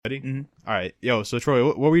Ready? Mm-hmm. All right. Yo, so Troy,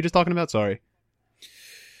 what were you just talking about? Sorry.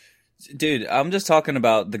 Dude, I'm just talking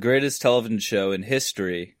about the greatest television show in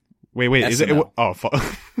history. Wait, is it? SNL. Oh,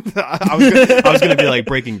 I was gonna be like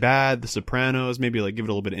Breaking Bad, The Sopranos, maybe like give it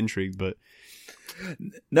a little bit of intrigue, but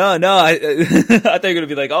No, I thought you were gonna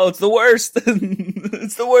be like, oh, it's the worst.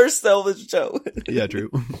 It's the worst television show. yeah,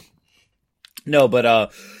 true. No,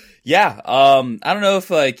 but yeah. I don't know if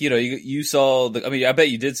like you saw the. I mean, I bet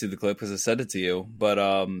you did see the clip because I sent it to you.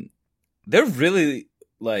 But they're really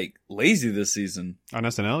like lazy this season. On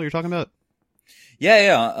SNL, you're talking about?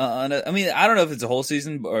 Yeah. I mean, I don't know if it's a whole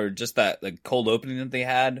season or just that like cold opening that they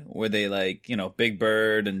had where they like Big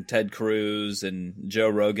Bird and Ted Cruz and Joe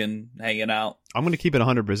Rogan hanging out. I'm gonna keep it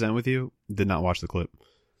 100% with you. Did not watch the clip.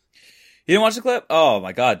 You didn't watch the clip? Oh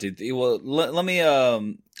my god, dude! Well, let me.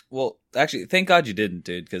 Well, actually, thank God you didn't,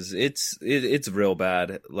 dude, because it's real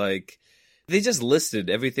bad. Like, they just listed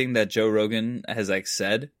everything that Joe Rogan has like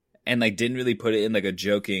said, and like didn't really put it in like a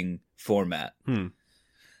joking format.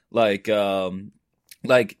 Like,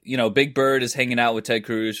 Big Bird is hanging out with Ted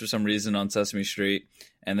Cruz for some reason on Sesame Street,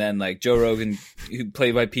 and then like Joe Rogan, who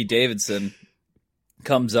played by Pete Davidson,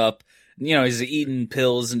 comes up. He's eating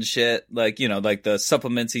pills and shit, like the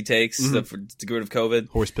supplements he takes to get rid of COVID,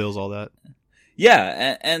 horse pills, all that.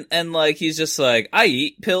 Yeah, and like he's just like, I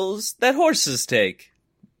eat pills that horses take.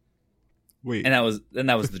 Wait, and that was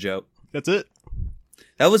the joke. That's it.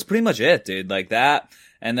 That was pretty much it, dude. Like that,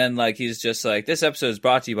 and then like he's just like, this episode is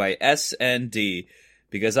brought to you by S&D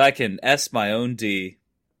because I can S my own D.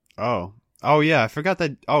 Oh yeah, I forgot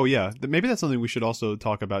that. Oh yeah, maybe that's something we should also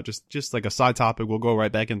talk about. Just like a side topic. We'll go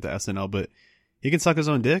right back into SNL, but he can suck his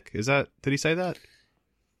own dick. Did he say that?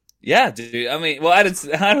 Yeah, dude. I mean, well, I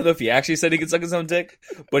don't know if he actually said he could suck his own dick,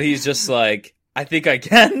 but he's just like, I think I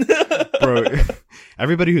can. Bro,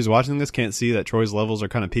 everybody who's watching this can't see that Troy's levels are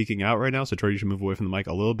kind of peaking out right now. So Troy, you should move away from the mic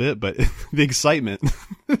a little bit. But the excitement,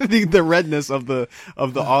 the redness of the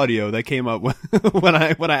audio that came up when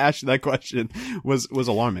I asked you that question was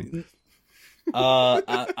alarming.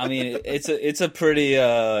 I mean, it's a pretty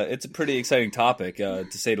exciting topic, to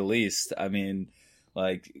say the least. I mean,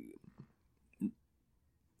 like,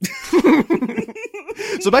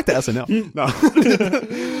 so back to SNL.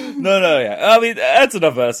 No, yeah. I mean, that's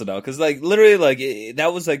enough of SNL because, like, literally, like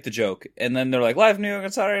that was like the joke, and then they're like, live New York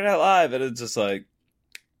on Saturday Night Live, and it's just like,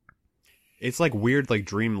 it's like weird, like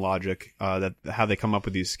dream logic, that how they come up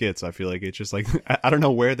with these skits. I feel like it's just like I don't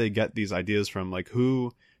know where they get these ideas from, like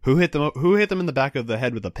who hit them in the back of the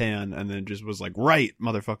head with a pan and then just was like, right,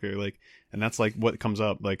 motherfucker, like, and that's like what comes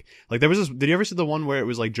up. Like there was this, did you ever see the one where it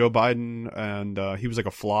was like Joe Biden and he was like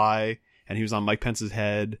a fly and he was on Mike Pence's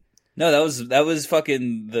head? No, that was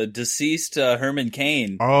fucking the deceased Herman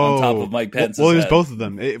Cain on top of Mike Pence's well, it was head. both of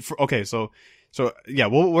them. Okay, so yeah,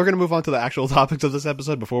 we're gonna move on to the actual topics of this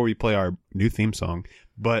episode before we play our new theme song.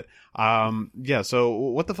 But yeah, so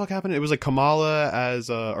what the fuck happened? It was like Kamala as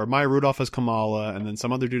or Maya Rudolph as Kamala, and then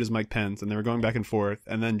some other dude as Mike Pence, and they were going back and forth.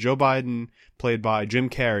 And then Joe Biden, played by Jim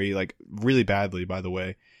Carrey, like really badly, by the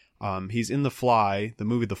way. He's in the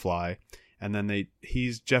movie The Fly, and then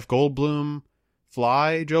he's Jeff Goldblum,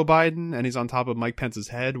 Fly Joe Biden, and he's on top of Mike Pence's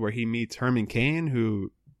head where he meets Herman Cain,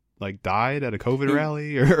 who like died at a COVID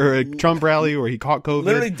rally or a Trump rally where he caught COVID.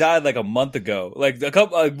 Literally died like a month ago. Like a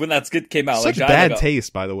couple when that skit came out. Such like, bad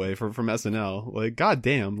taste, by the way, from SNL. Like,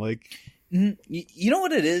 goddamn, like. You know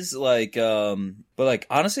what it is like, but like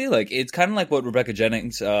honestly, like it's kind of like what Rebecca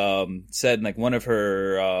Jennings said in like one of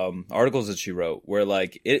her articles that she wrote, where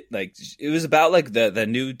like it was about like the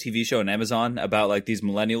new TV show on Amazon about like these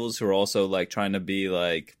millennials who are also like trying to be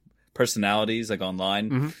like personalities like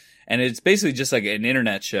online, and it's basically just like an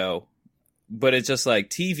internet show, but it's just like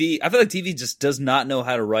TV. I feel like TV just does not know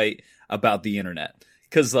how to write about the internet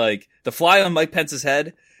because like The Fly on Mike Pence's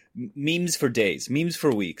head, memes for days, memes for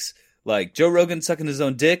weeks. Like, Joe Rogan sucking his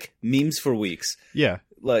own dick, memes for weeks. Yeah.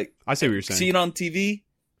 Like, I see what you're saying. See it on TV,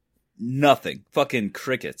 nothing. Fucking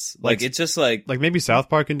crickets. Like it's just like... Like, maybe South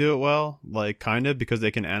Park can do it well, like, kind of, because they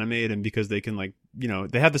can animate and because they can, like, you know,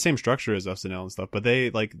 they have the same structure as SNL and stuff, but they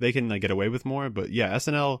can, like, get away with more. But, yeah,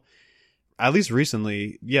 SNL, at least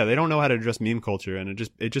recently, yeah, they don't know how to address meme culture, and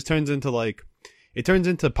it just turns into, like... It turns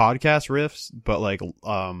into podcast riffs, but, like,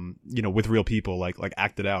 you know, with real people, like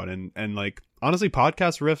acted out. And like, honestly,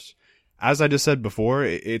 podcast riffs... As I just said before,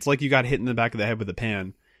 it's like you got hit in the back of the head with a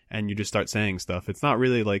pan and you just start saying stuff. It's not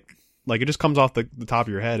really like it just comes off the top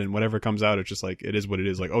of your head, and whatever comes out, it's just like, it is what it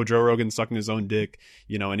is. Like, oh, Joe Rogan's sucking his own dick,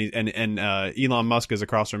 you know, and Elon Musk is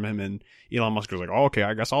across from him, and Elon Musk is like, oh, okay,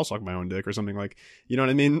 I guess I'll suck my own dick or something, like, you know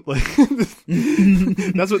what I mean? Like,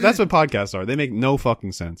 that's what podcasts are. They make no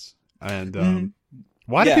fucking sense. And,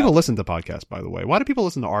 Why do people listen to podcasts, by the way? Why do people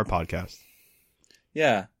listen to our podcast?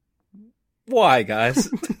 Yeah. Why, guys?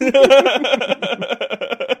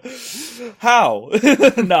 How?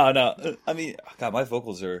 No. I mean, God, my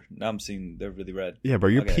vocals are, now I'm seeing they're really red. Yeah, bro,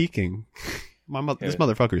 you're peaking. This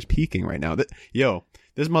motherfucker is peaking right now. This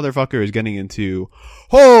motherfucker is getting into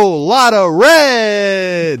whole lot of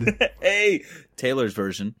red. Hey, Taylor's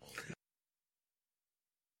version.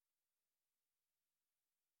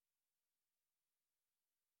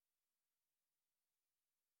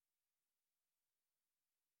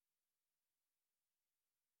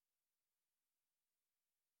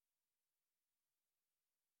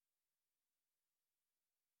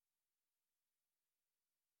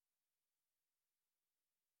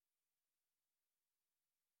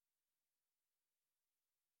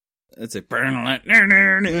 It's a Drake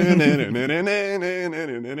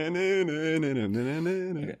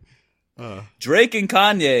and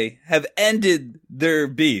Kanye have ended their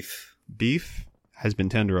beef. Beef has been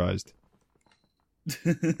tenderized.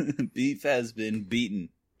 Beef has been beaten.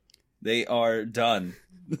 They are done.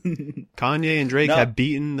 Kanye and Drake have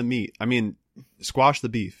beaten the meat. I mean, squash the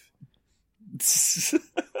beef. This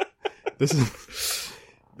is...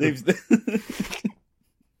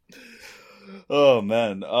 Oh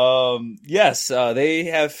man. Yes, they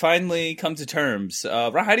have finally come to terms.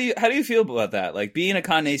 Ron, how do you feel about that? Like being a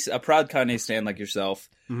proud Kanye stan like yourself,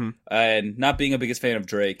 and not being a biggest fan of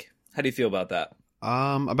Drake. How do you feel about that?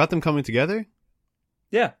 About them coming together?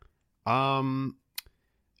 Yeah. Kanye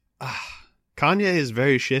is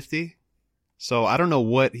very shifty, so I don't know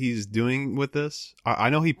what he's doing with this. I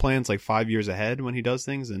know he plans like 5 years ahead when he does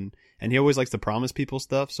things, and he always likes to promise people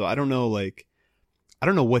stuff. So I don't know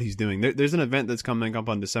what he's doing. There's an event that's coming up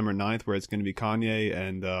on December 9th where it's going to be Kanye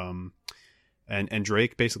and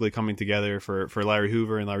Drake basically coming together for Larry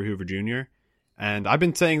Hoover and Larry Hoover Jr. And I've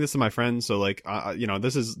been saying this to my friends, so like,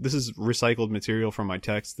 this is recycled material from my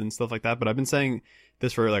texts and stuff like that. But I've been saying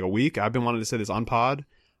this for like a week. I've been wanting to say this on pod.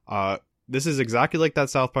 This is exactly like that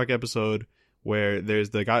South Park episode where there's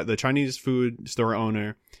the Chinese food store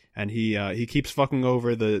owner, and he keeps fucking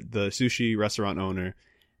over the sushi restaurant owner.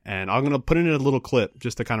 And I'm going to put in a little clip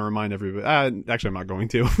just to kind of remind everybody. Actually, I'm not going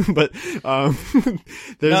to. But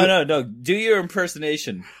No. Do your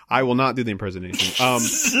impersonation. I will not do the impersonation.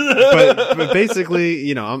 But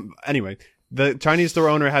basically, anyway, the Chinese store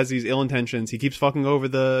owner has these ill intentions. He keeps fucking over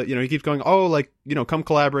he keeps going, oh, like, come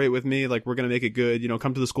collaborate with me. Like, we're going to make it good.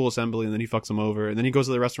 Come to the school assembly. And then he fucks him over. And then he goes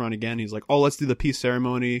to the restaurant again. He's like, oh, let's do the peace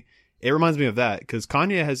ceremony. It reminds me of that because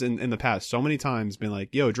Kanye has in the past so many times been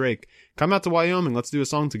like, yo, Drake, come out to Wyoming. Let's do a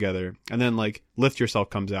song together. And then like Lift Yourself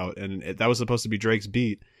comes out, and that was supposed to be Drake's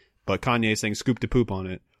beat, but Kanye saying Scoop to Poop on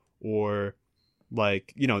it. Or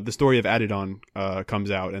like, the story of Adidon comes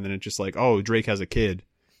out, and then it's just like, oh, Drake has a kid,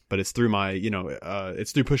 but it's through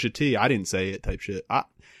it's through Pusha T. I didn't say it type shit. I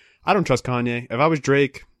don't trust Kanye. If I was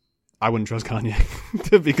Drake, I wouldn't trust Kanye,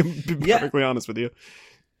 to be perfectly honest with you.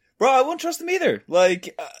 Bro, I wouldn't trust him either.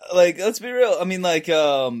 Like, let's be real. I mean, like,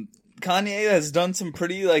 Kanye has done some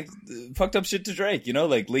pretty, like, fucked up shit to Drake,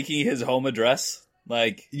 like leaking his home address.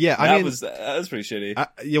 Like, yeah, that was pretty shitty.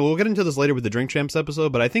 We'll get into this later with the Drink Champs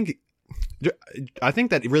episode, but I think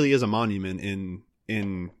that really is a monument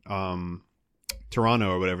in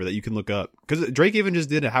Toronto or whatever that you can look up. Because Drake even just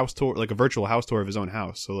did a house tour, like a virtual house tour of his own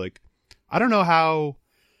house. So, like, I don't know how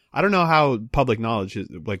public knowledge is,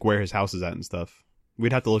 like, where his house is at and stuff.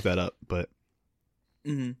 We'd have to look that up, but...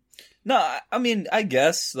 Mm-hmm. No, I mean, I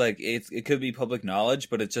guess, like, it could be public knowledge,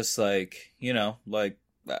 but it's just, like, you knew what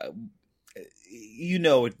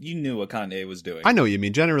Kanye was doing. I know what you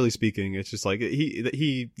mean. Generally speaking, it's just, like,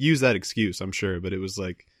 he used that excuse, I'm sure, but it was,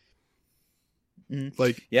 like... Mm-hmm.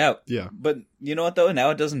 Like... Yeah. Yeah. But, you know what, though? Now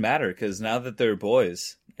it doesn't matter, because now that they're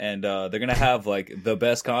boys, and they're gonna have, like, the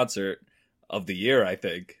best concert of the year, I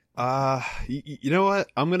think. You know what?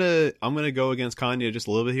 I'm gonna go against Kanye just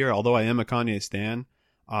a little bit here. Although I am a Kanye stan,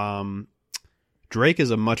 Drake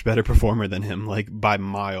is a much better performer than him, like by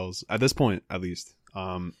miles at this point, at least.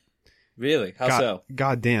 Really? How so?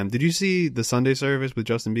 God damn! Did you see the Sunday service with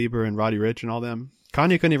Justin Bieber and Roddy Ricch and all them?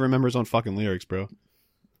 Kanye couldn't even remember his own fucking lyrics, bro.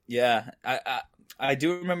 Yeah, I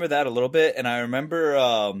do remember that a little bit, and I remember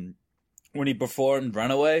when he performed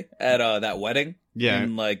 "Runaway" at that wedding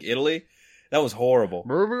in like Italy. That was horrible.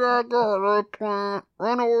 Baby, I got a plan.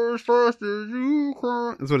 Run away as fast as you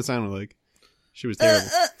can. That's what it sounded like. She was terrible.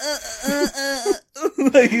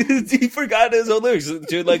 Like, he forgot his own lyrics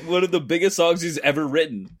to like one of the biggest songs he's ever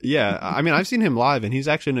written. Yeah, I mean, I've seen him live, and he's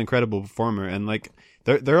actually an incredible performer. And like,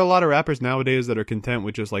 there are a lot of rappers nowadays that are content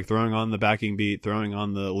with just like throwing on the backing beat, throwing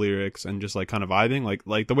on the lyrics, and just like kind of vibing,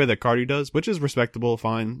 like the way that Cardi does, which is respectable,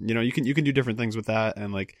 fine. You know, you can do different things with that,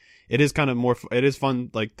 and like it is kind of more, it is fun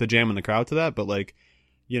like to jam in the crowd to that. But like,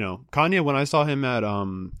 you know, Kanye, when I saw him at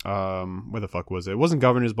where the fuck was it? It wasn't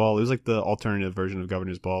Governor's Ball. It was like the alternative version of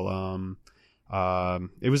Governor's Ball.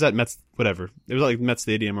 It was at Mets, whatever. It was like Mets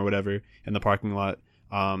Stadium or whatever in the parking lot.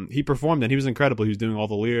 He performed and he was incredible. He was doing all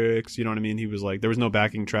the lyrics, you know what I mean? He was like, there was no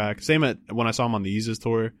backing track. Same at when I saw him on the Yeezus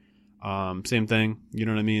tour. Same thing, you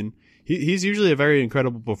know what I mean? He's usually a very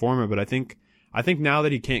incredible performer, but I think now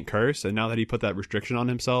that he can't curse, and now that he put that restriction on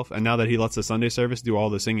himself, and now that he lets the Sunday service do all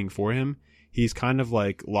the singing for him, he's kind of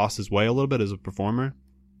like lost his way a little bit as a performer.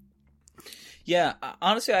 Yeah,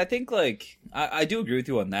 honestly, I think like I do agree with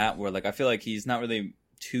you on that, where like I feel like he's not really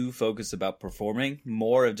too focused about performing,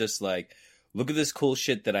 more of just like, look at this cool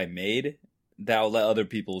shit that I made that I'll let other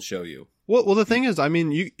people show you. Well, the thing is, I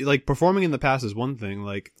mean, you like performing in the past is one thing,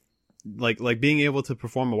 like being able to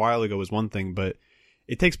perform a while ago was one thing, but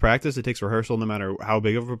it takes practice, it takes rehearsal, no matter how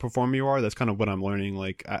big of a performer you are. That's kind of what I'm learning,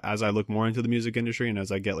 like, as I look more into the music industry and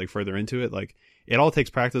as I get, like, further into it. Like, it all takes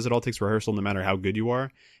practice, it all takes rehearsal, no matter how good you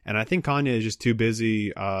are. And I think Kanye is just too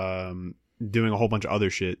busy doing a whole bunch of other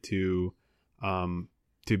shit to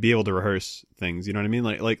be able to rehearse things, you know what I mean?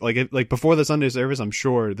 Like before the Sunday service, I'm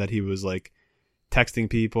sure that he was, like, texting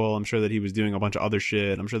people. I'm sure that he was doing a bunch of other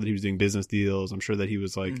shit. I'm sure that he was doing business deals. I'm sure that he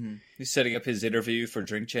was like, he's setting up his interview for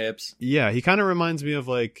Drink Champs. Yeah, he kind of reminds me of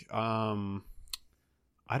like, I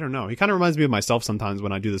don't know. He kind of reminds me of myself sometimes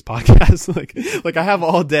when I do this podcast. like I have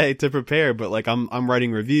all day to prepare, but like I'm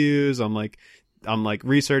writing reviews. I'm like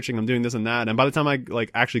researching. I'm doing this and that. And by the time I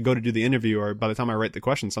like actually go to do the interview, or by the time I write the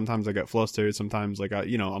questions, sometimes I get flustered. Sometimes like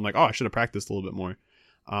I'm like, oh, I should have practiced a little bit more.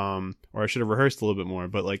 Or I should have rehearsed a little bit more,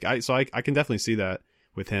 but like I can definitely see that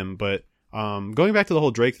with him. But going back to the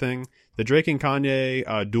whole Drake thing, the Drake and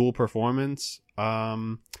Kanye dual performance, I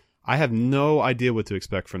have no idea what to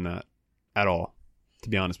expect from that at all, to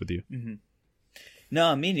be honest with you. Mm-hmm.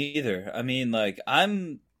 No, me neither. I mean, like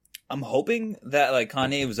I'm hoping that like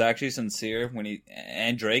Kanye was actually sincere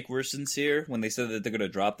and Drake were sincere when they said that they're gonna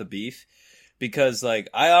drop the beef. Because, like,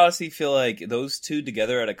 I honestly feel like those two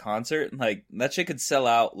together at a concert, like, that shit could sell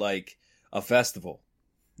out, like, a festival.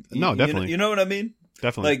 No, definitely. You know what I mean?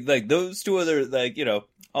 Definitely. Like those two other, like, you know,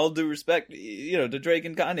 all due respect, you know, to Drake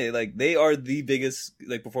and Kanye, like, they are the biggest,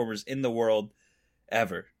 like, performers in the world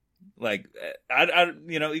ever. Like, I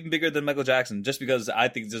you know, even bigger than Michael Jackson, just because I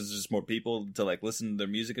think there's just more people to, like, listen to their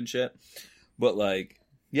music and shit. But, like,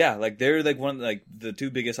 yeah, like they're like one of like the two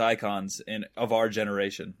biggest icons of our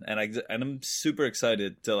generation, and I'm super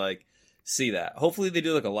excited to like see that. Hopefully they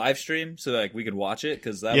do like a live stream so like we could watch it,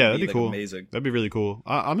 because that'd be like, cool. Amazing. That'd be really cool.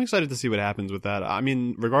 I'm excited to see what happens with that. I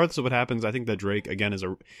mean, regardless of what happens, I think that Drake again is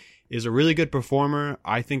a really good performer.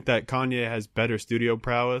 I think that Kanye has better studio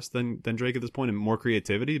prowess than Drake at this point and more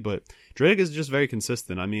creativity, but Drake is just very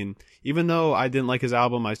consistent. I mean, even though I didn't like his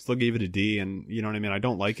album, I still gave it a D, and you know what I mean? I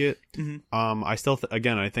don't like it. Mm-hmm. I still,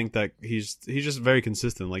 I think that he's just very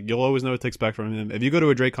consistent. Like, you'll always know what to expect from him. If you go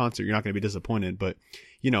to a Drake concert, you're not going to be disappointed, but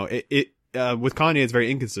you know, with Kanye, it's very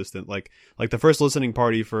inconsistent. Like the first listening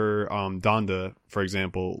party for Donda, for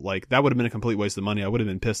example, like that would have been a complete waste of money. I would have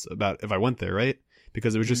been pissed about if I went there, right?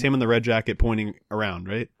 Because it was just him in the red jacket pointing around,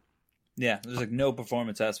 right? Yeah, there's like no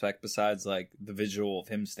performance aspect besides like the visual of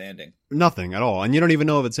him standing. Nothing at all, and you don't even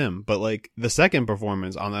know if it's him. But like the second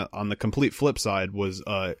performance on the complete flip side was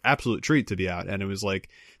absolute treat to be at, and it was like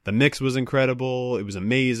the mix was incredible. It was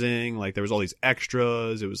amazing. Like there was all these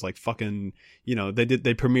extras. It was like fucking, you know, they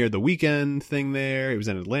premiered the Weekend thing there. It was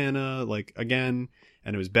in Atlanta, like again.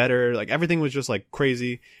 And it was better. Like everything was just like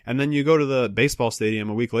crazy. And then you go to the baseball stadium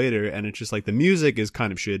a week later and it's just like the music is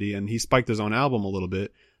kind of shitty, and he spiked his own album a little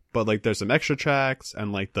bit, but like there's some extra tracks,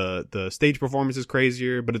 and like the stage performance is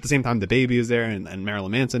crazier, but at the same time the baby is there and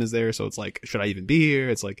Marilyn Manson is there. So it's like, should I even be here?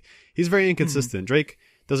 It's like, he's very inconsistent. Drake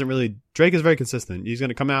is very consistent. He's going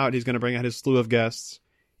to come out. He's going to bring out his slew of guests.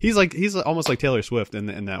 He's almost like Taylor Swift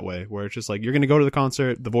in that way, where it's just like, you're going to go to the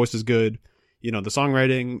concert. The voice is good. You know, the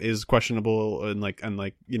songwriting is questionable, and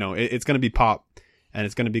you know, it's going to be pop, and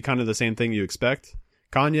it's going to be kind of the same thing you expect.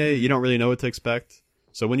 Kanye, you don't really know what to expect.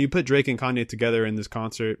 So when you put Drake and Kanye together in this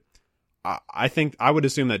concert, I think I would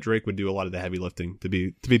assume that Drake would do a lot of the heavy lifting, to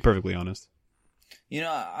be perfectly honest. You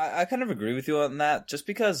know, I kind of agree with you on that, just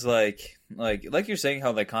because like you're saying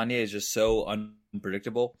how like Kanye is just so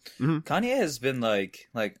unpredictable. Mm-hmm. Kanye has been like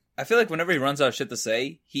I feel like whenever he runs out of shit to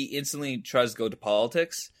say, he instantly tries to go to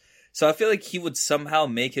politics. So I feel like he would somehow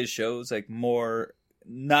make his shows like more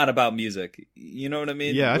not about music. You know what I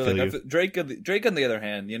mean? Yeah, I feel like, you. Drake on the other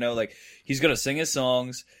hand, you know, like he's gonna sing his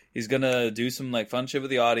songs. He's gonna do some like fun shit with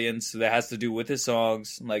the audience that has to do with his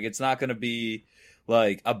songs. Like it's not gonna be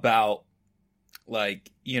like about like,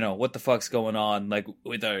 you know, what the fuck's going on like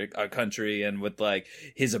with our country and with like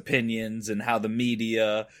his opinions and how the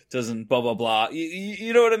media doesn't blah blah blah.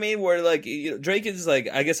 You know what I mean? Where like Drake is like,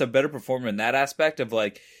 I guess, a better performer in that aspect of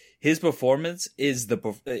like his performance is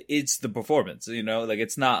it's the performance, you know, like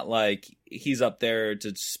it's not like he's up there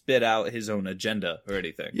to spit out his own agenda or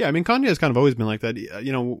anything. Yeah, I mean, Kanye has kind of always been like that.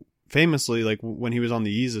 You know, famously, like when he was on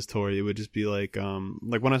the Yeezus tour, it would just be like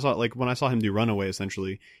when I saw him do Runaway.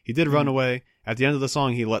 Essentially, he did Runaway. At the end of the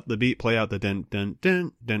song, he let the beat play out the dun dun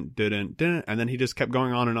dun dun dun dun dun, and then he just kept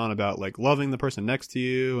going on and on about like loving the person next to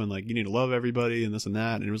you and like you need to love everybody and this and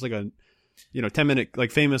that. And it was like a 10-minute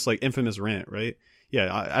like famous like infamous rant, right?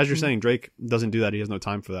 Yeah, as you're saying, Drake doesn't do that. He has no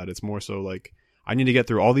time for that. It's more so like, I need to get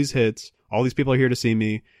through all these hits. All these people are here to see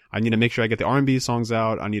me. I need to make sure I get the R&B songs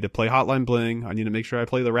out. I need to play Hotline Bling. I need to make sure I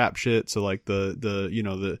play the rap shit. So like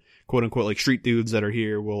the quote unquote like street dudes that are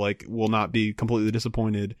here will not be completely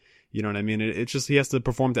disappointed. You know what I mean? It's just, he has to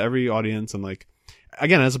perform to every audience. And like,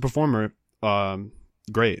 again, as a performer,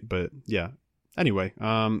 great. But yeah. Anyway,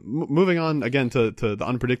 moving on again to the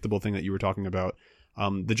unpredictable thing that you were talking about.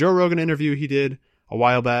 The Joe Rogan interview he did a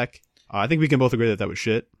while back. I think we can both agree that was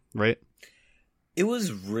shit, right? It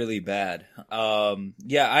was really bad.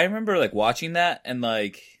 Yeah, I remember like watching that and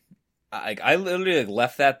like I literally like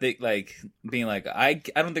left that thing like being like I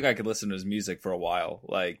don't think I could listen to his music for a while.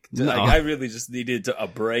 Like, No. like I really just needed a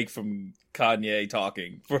break from Kanye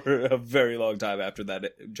talking for a very long time after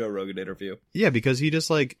that Joe Rogan interview. Yeah, because he just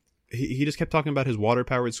like he just kept talking about his water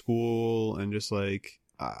powered school and just like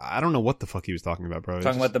I don't know what the fuck he was talking about, bro.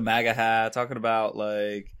 Talking about the MAGA hat, talking about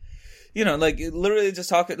like, you know, like literally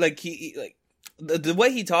just talking like he like the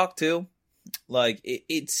way he talked too, like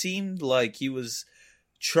it seemed like he was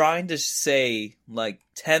trying to say like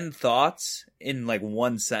 10 thoughts in like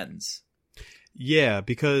one sentence. Yeah,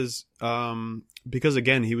 because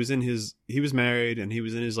again, he was married and he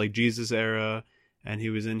was in his like Jesus era and he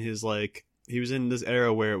was in this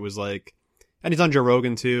era where it was like, and he's on Joe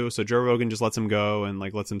Rogan too, so Joe Rogan just lets him go and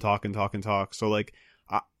like lets him talk and talk and talk. So like,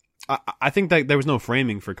 I think that there was no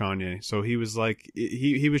framing for Kanye, so he was like,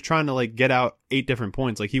 he was trying to like get out 8 different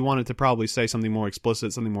points. Like he wanted to probably say something more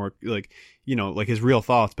explicit, something more like, you know, like his real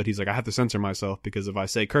thoughts. But he's like, I have to censor myself because if I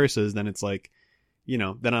say curses, then it's like, you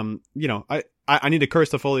know, then I'm, you know, I need to curse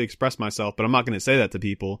to fully express myself, but I'm not going to say that to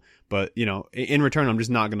people. But you know, in return, I'm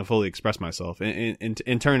just not going to fully express myself.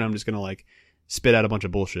 In turn, I'm just going to like spit out a bunch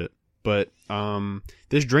of bullshit. But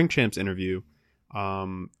this Drink Champs interview,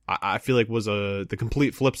 I feel like was the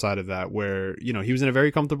complete flip side of that, where, you know, he was in a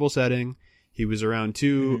very comfortable setting. He was around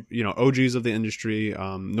two, you know, OGs of the industry,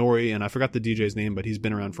 Nori, and I forgot the DJ's name, but he's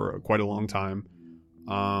been around for quite a long time.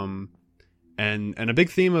 And a big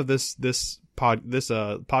theme of this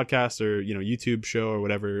podcast or, you know, YouTube show or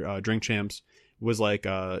whatever, Drink Champs, was like,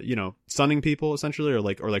 you know, sunning people essentially, or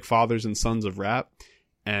like fathers and sons of rap.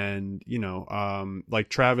 And, you know, like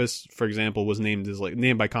Travis, for example, was named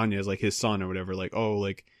by Kanye as like his son or whatever. Like, oh,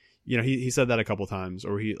 like, you know, he said that a couple times,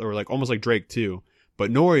 or like almost like Drake too.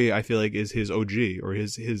 But Nori, I feel like, is his OG, or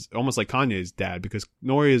his almost like Kanye's dad, because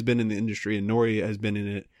Nori has been in the industry and Nori has been in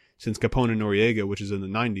it since Capone and Noriega, which is in the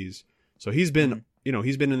 90s. So he's been, you know,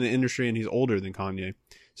 he's been in the industry and he's older than Kanye.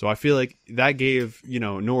 So I feel like that gave, you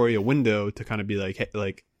know, Nori a window to kind of be like, hey,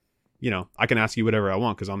 like, you know, I can ask you whatever I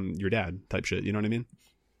want because I'm your dad type shit. You know what I mean?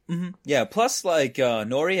 Mm-hmm. Yeah. Plus, like,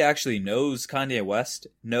 Nori actually knows Kanye West,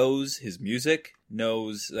 knows his music,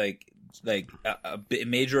 knows like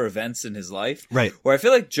major events in his life. Right. Where I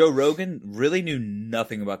feel like Joe Rogan really knew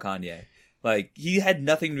nothing about Kanye. Like, he had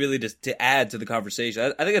nothing really to add to the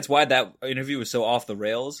conversation. I think that's why that interview was so off the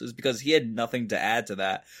rails, is because he had nothing to add to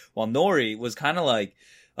that. While Nori was kind of like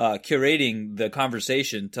curating the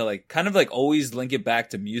conversation to like kind of like always link it back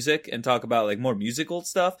to music and talk about like more musical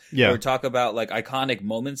stuff. Yeah. Or talk about like iconic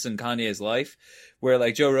moments in Kanye's life, where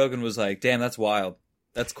like Joe Rogan was like, damn, that's wild.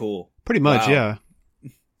 That's cool. Pretty much, wow. Yeah.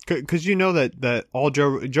 Because you know that all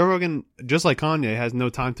Joe Rogan, just like Kanye, has no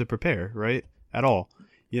time to prepare, right? At all.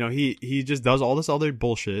 You know, he just does all this other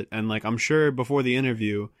bullshit, and like I'm sure before the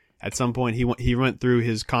interview, at some point he went through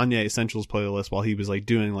his Kanye Essentials playlist while he was like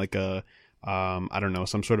doing like a I don't know,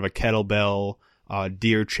 some sort of a kettlebell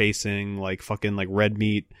deer chasing, like fucking like red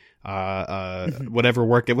meat whatever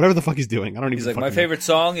the fuck he's doing. I don't even. He's like, fucking my favorite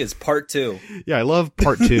song is Part 2. Yeah, I love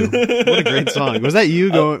Part 2. What a great song. Was that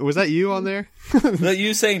you was that you on there? Was that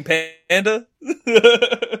you saying Panda?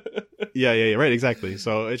 Yeah, right, exactly.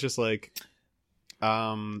 So it's just like,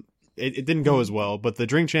 it didn't go as well, but the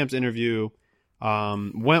Drink Champs interview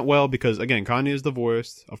went well because, again, Kanye is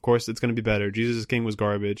divorced. Of course, it's going to be better. Jesus is King was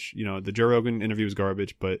garbage. You know, the Joe Rogan interview was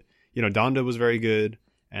garbage, but, you know, Donda was very good,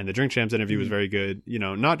 and the Drink Champs interview was very good. You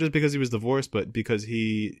know, not just because he was divorced, but because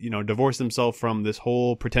he, you know, divorced himself from this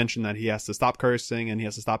whole pretension that he has to stop cursing, and he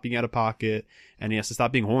has to stop being out of pocket, and he has to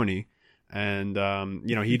stop being horny. And,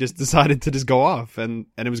 you know, he just decided to just go off, and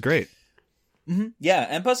it was great. Mm-hmm. Yeah,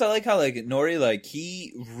 and plus I like how, like, Nori, like,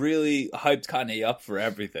 he really hyped Kanye up for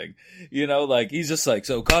everything. You know, like, he's just like,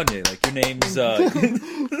 so Kanye, like, your name's,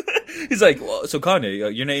 he's like, well, so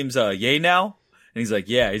Kanye, your name's, Ye now? And he's like,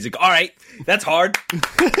 yeah. He's like, all right, that's hard.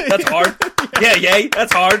 That's hard. Yeah, Ye,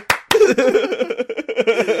 that's hard.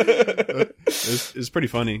 It's pretty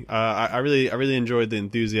funny. I really enjoyed the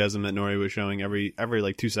enthusiasm that Nori was showing every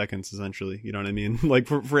like 2 seconds, essentially. You know what I mean? Like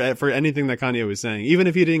for anything that Kanye was saying, even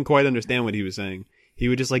if he didn't quite understand what he was saying, he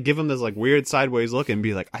would just like give him this like weird sideways look and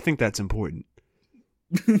be like, I think that's important.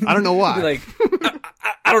 I don't know why. Like,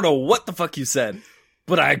 I don't know what the fuck you said,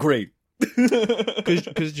 but I agree.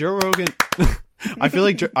 Because Joe Rogan, I feel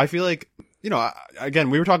like. You know, again,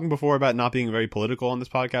 we were talking before about not being very political on this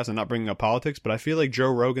podcast and not bringing up politics, but I feel like Joe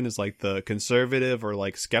Rogan is like the conservative or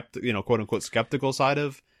like quote unquote skeptical side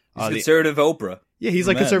of conservative Oprah. Yeah, he's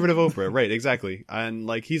like conservative Oprah, right? Exactly, and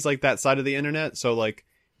like he's like that side of the internet. So like,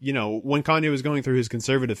 you know, when Kanye was going through his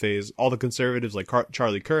conservative phase, all the conservatives like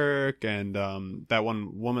Charlie Kirk and that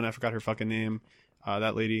one woman, I forgot her fucking name.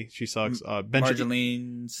 That lady, she sucks.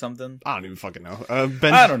 Marjorie something. I don't even fucking know. I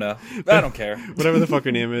don't know. I don't care. Whatever the fuck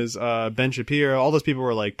her name is. Ben Shapiro. All those people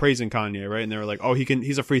were like praising Kanye, right? And they were like, "Oh,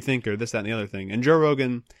 he's a free thinker. This, that, and the other thing." And Joe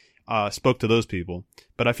Rogan spoke to those people,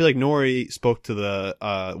 but I feel like Nori spoke to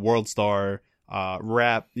the world star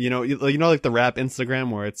rap. You know, like the rap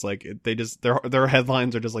Instagram where it's like they just their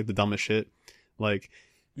headlines are just like the dumbest shit, like,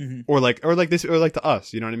 or like to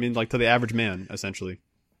us. You know what I mean? Like to the average man, essentially.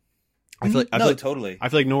 I feel like totally. I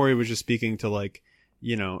feel like Nori was just speaking to like,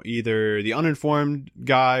 you know, either the uninformed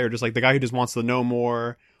guy or just like the guy who just wants to know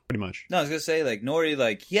more, pretty much. No, I was gonna say like Nori,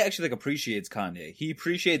 like he actually like appreciates Kanye. He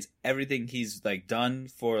appreciates everything he's like done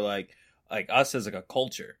for like us as like a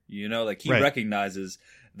culture. You know, like he recognizes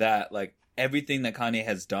that like everything that Kanye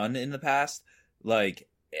has done in the past, like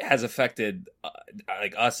has affected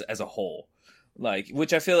like us as a whole. Like,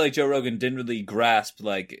 which I feel like Joe Rogan didn't really grasp,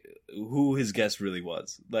 like, who his guest really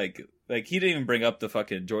was. Like he didn't even bring up the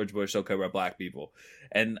fucking George Bush, okay, we're black people.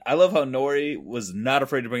 And I love how Nori was not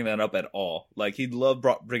afraid to bring that up at all. Like, he loved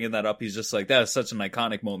bringing that up. He's just like, that is such an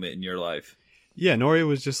iconic moment in your life. Yeah, Nori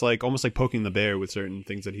was just, like, almost like poking the bear with certain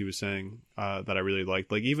things that he was saying that I really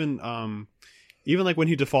liked. Like, even like when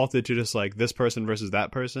he defaulted to just, like, this person versus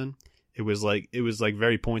that person, it was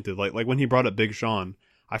very pointed. Like when he brought up Big Sean,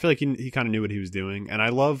 I feel like he kind of knew what he was doing, and I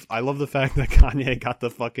love the fact that Kanye got the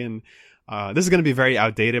fucking. This is going to be very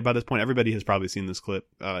outdated by this point. Everybody has probably seen this clip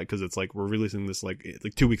because it's like we're releasing this like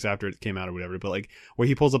 2 weeks after it came out or whatever. But like where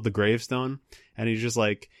he pulls up the gravestone and he's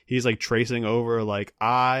tracing over like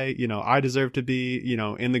I deserve to be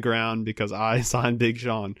in the ground because I signed Big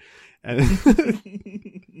Sean. And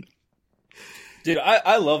dude,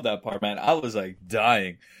 I love that part, man. I was like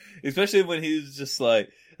dying, especially when he was just like.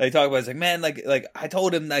 They talk about it's like, man, like I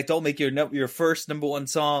told him, like, don't make your first number one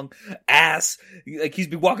song ass. Like he's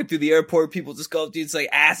been walking through the airport, people just go, dude, it's like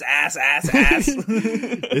ass.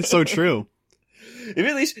 It's so true. It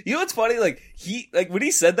really, you know what's funny? Like when he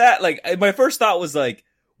said that, like my first thought was like,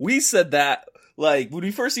 we said that. Like, when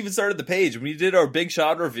we first even started the page, when we did our Big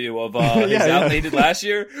Sean review of his Outdated last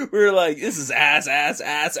year, we were like, this is ass.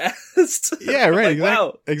 Yeah, right. Like,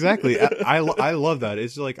 wow. Exactly. I love that.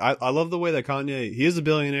 It's like, I love the way that Kanye, he is a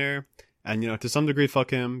billionaire, and, to some degree, fuck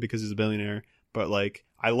him because he's a billionaire. But, like,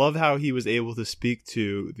 I love how he was able to speak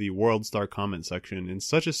to the World Star comment section in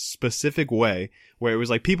such a specific way where it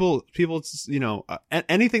was like people,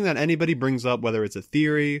 anything that anybody brings up, whether it's a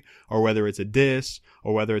theory or whether it's a diss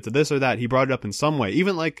or whether it's a this or that, he brought it up in some way.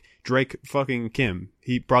 Even like Drake fucking Kim,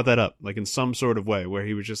 he brought that up like in some sort of way where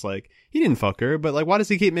he was just like, he didn't fuck her, but like, why does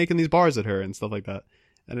he keep making these bars at her and stuff like that?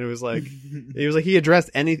 And it was like, he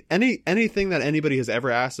addressed anything that anybody has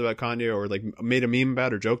ever asked about Kanye or like made a meme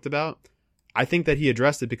about or joked about. I think that he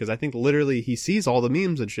addressed it because I think literally he sees all the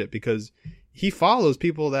memes and shit because he follows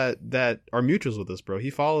people that are mutuals with us, bro. He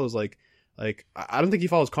follows like I don't think he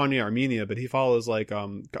follows Kanye Armenia, but he follows like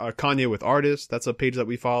Kanye with artists. That's a page that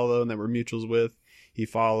we follow and that we're mutuals with. He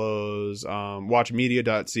follows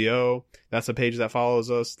watchmedia.co. That's a page that follows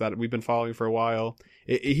us that we've been following for a while.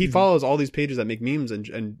 He follows all these pages that make memes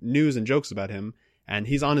and news and jokes about him. And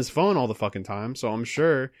he's on his phone all the fucking time. So I'm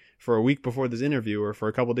sure for a week before this interview or for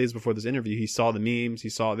a couple days before this interview, he saw the memes, he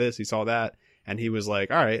saw this, he saw that. And he was like,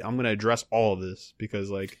 all right, I'm going to address all of this because,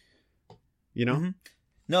 like, you know? Mm-hmm.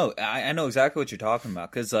 No, I know exactly what you're talking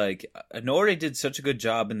about. Because, like, Nori did such a good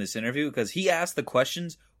job in this interview because he asked the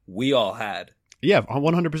questions we all had. Yeah,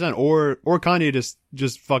 100%. Or Kanye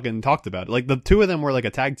just fucking talked about it. Like, the two of them were like a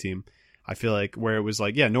tag team, I feel like, where it was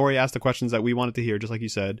like, yeah, Nori asked the questions that we wanted to hear, just like you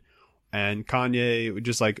said. And Kanye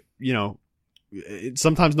just like, you know,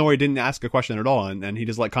 sometimes Nori didn't ask a question at all. And he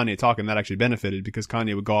just let Kanye talk. And that actually benefited because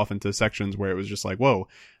Kanye would go off into sections where it was just like, whoa,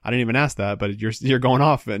 I didn't even ask that. But you're going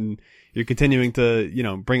off and you're continuing to, you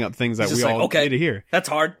know, bring up things that we all need to hear. That's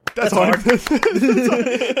hard. That's hard.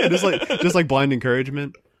 Yeah, just like blind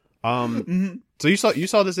encouragement. So you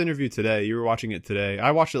saw this interview today. You were watching it today.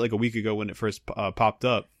 I watched it like a week ago when it first popped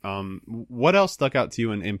up. What else stuck out to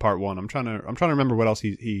you in part one? I'm trying to remember what else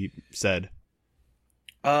he said.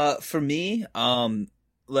 For me,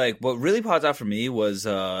 like what really popped out for me was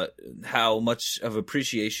how much of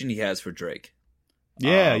appreciation he has for Drake.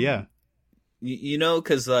 Yeah. You know,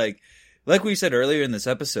 because like we said earlier in this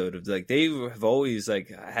episode, of like they have always like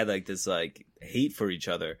had like this like hate for each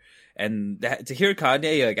other, and to hear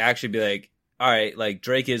Kanye like actually be like, all right, like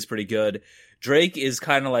Drake is pretty good. Drake is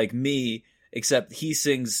kind of like me, except he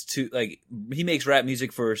sings to like he makes rap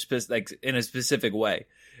music for like in a specific way.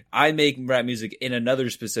 I make rap music in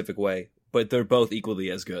another specific way, but they're both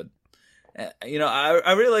equally as good. You know,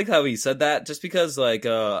 I really like how he said that, just because like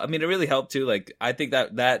I mean it really helped too. Like I think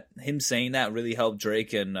that him saying that really helped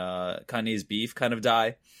Drake and Kanye's beef kind of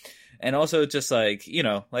die, and also just like, you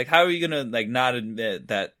know, like how are you gonna like not admit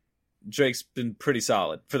that Drake's been pretty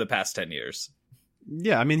solid for the past 10 years.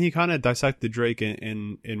 Yeah, I mean, he kind of dissected Drake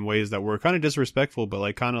in ways that were kind of disrespectful, but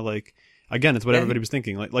like kind of like, again, it's what everybody was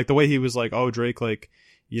thinking. Like the way he was like, oh, Drake, like,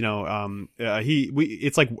 you know,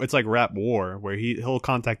 it's like rap war where he'll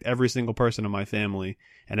contact every single person in my family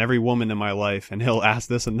and every woman in my life, and he'll ask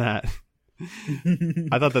this and that.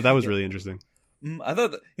 I thought that was really interesting. I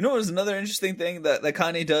thought that, you know, what was another interesting thing that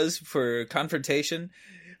Kanye does for confrontation.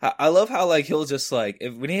 I love how like he'll just like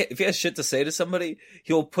if he has shit to say to somebody,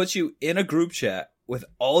 he'll put you in a group chat with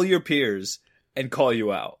all your peers and call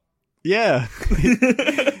you out. Yeah,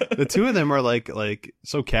 the two of them are like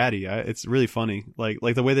so catty. It's really funny. Like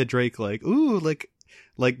the way that Drake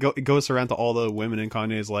goes around to all the women in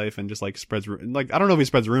Kanye's life and just like spreads like, I don't know if he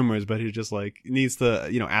spreads rumors, but he just like needs to,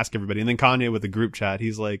 you know, ask everybody. And then Kanye with the group chat,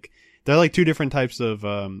 he's like, they're like two different types of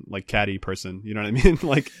like catty person. You know what I mean?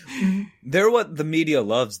 Like they're what the media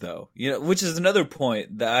loves, though. You know, which is another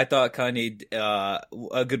point that I thought Kanye,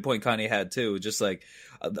 a good point Kanye had too. Just like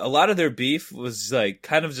a lot of their beef was like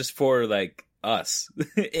kind of just for like us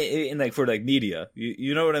and like for like media.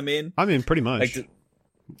 You know what I mean? I mean, pretty much.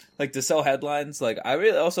 Like to sell headlines. Like I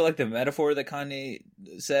really also like the metaphor that Kanye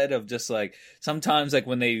said of just like sometimes like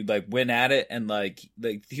when they like win at it and like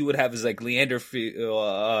he would have his like Leander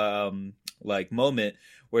like moment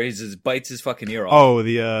where he just bites his fucking ear off. Oh,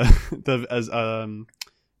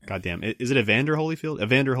 goddamn, is it Evander Holyfield?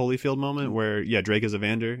 Evander Holyfield moment where Drake is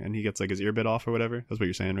Evander and he gets like his ear bit off or whatever. That's what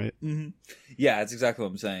you're saying, right? Mm-hmm. Yeah, that's exactly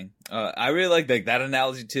what I'm saying. I really like that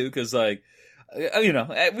analogy too, because like, you know,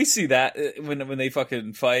 we see that when they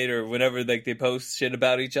fucking fight or whenever like they post shit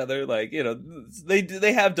about each other, like, you know,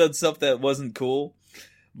 they have done stuff that wasn't cool,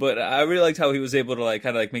 but I really liked how he was able to like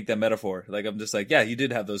kind of like make that metaphor. Like I'm just like, yeah, you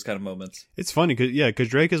did have those kind of moments. It's funny because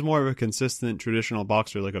Drake is more of a consistent traditional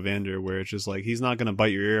boxer like Evander, where it's just like he's not gonna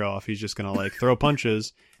bite your ear off. He's just gonna like throw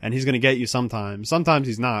punches and he's gonna get you sometimes. Sometimes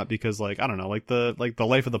he's not, because like I don't know, like the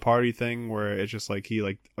life of the party thing where it's just like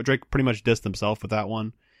Drake pretty much dissed himself with that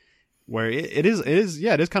one. Where it is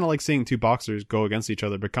kind of like seeing two boxers go against each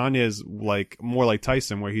other, but Kanye is like more like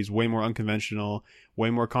Tyson, where he's way more unconventional, way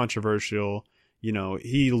more controversial. You know,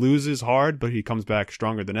 he loses hard, but he comes back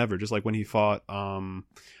stronger than ever. Just like when he fought, I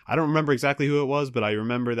don't remember exactly who it was, but I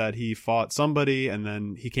remember that he fought somebody, and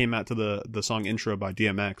then he came out to the song Intro by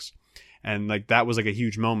DMX, and like that was like a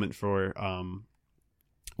huge moment for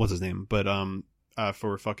what's his name, but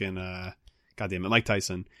for fucking goddamn it, Mike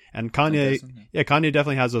Tyson. And Kanye, Kanye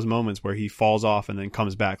definitely has those moments where he falls off and then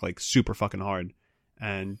comes back like super fucking hard.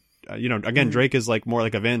 And you know, again, Drake is like more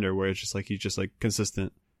like Evander, where it's just like he's just like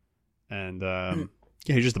consistent, and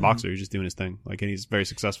he's just a boxer. He's just doing his thing, like, and he's very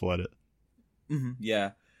successful at it. Mm-hmm.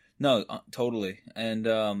 Yeah, no, totally. And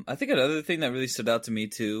I think another thing that really stood out to me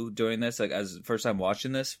too during this, like as the first time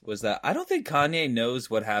watching this, was that I don't think Kanye knows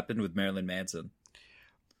what happened with Marilyn Manson.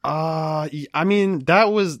 I mean,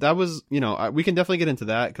 that was, we can definitely get into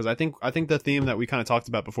that because I think the theme that we kind of talked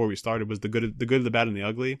about before we started was the good, the bad, and the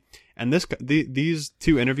ugly. And these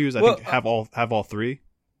two interviews, I think have all three,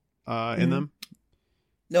 in them.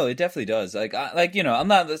 No, it definitely does. I'm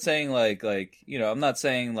not saying I'm not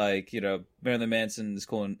saying Marilyn Manson is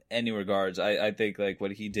cool in any regards. I think like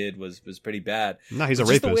what he did was pretty bad. No, he's a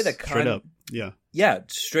rapist. The way that straight up. Yeah,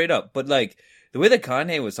 straight up. But like the way that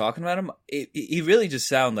Kanye was talking about him, he really just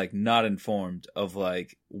sounded like not informed of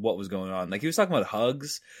like what was going on. Like he was talking about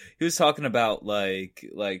hugs. He was talking about like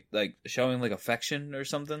showing like affection or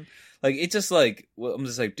something. Like it's just like, I'm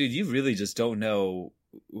just like, dude, you really just don't know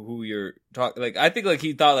who you're talking. Like I think like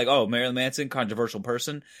he thought like, oh, Marilyn Manson, controversial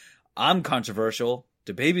person. I'm controversial.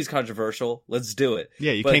 The baby's controversial. Let's do it.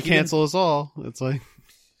 Yeah, you can't cancel us all. It's like,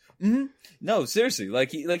 no, seriously.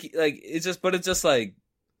 It's just like.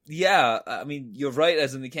 Yeah, I mean, you're right,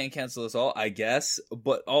 as in they can't cancel us all, I guess,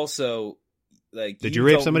 but also, like... Did you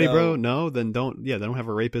rape somebody, bro? No? Then don't... Yeah, they don't have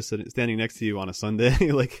a rapist standing next to you on a Sunday,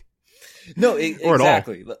 like... No,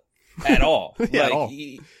 exactly. At all. Yeah, at all.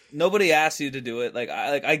 Nobody asked you to do it.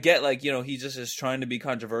 I get, like, he just is trying to be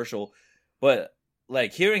controversial, but...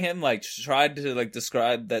 Like, hearing him, like, try to, like,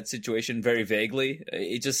 describe that situation very vaguely,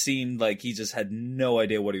 it just seemed like he just had no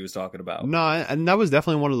idea what he was talking about. No, and that was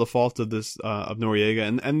definitely one of the faults of this, of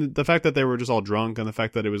Noriega, and the fact that they were just all drunk, and the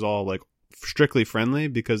fact that it was all, like, strictly friendly,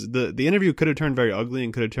 because the interview could have turned very ugly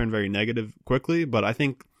and could have turned very negative quickly, but I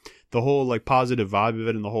think the whole, like, positive vibe of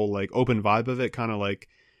it and the whole, like, open vibe of it kind of, like,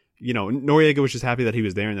 Noriega was just happy that he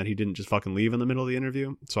was there and that he didn't just fucking leave in the middle of the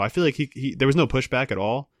interview. So I feel like there was no pushback at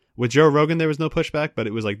all. With Joe Rogan, there was no pushback, but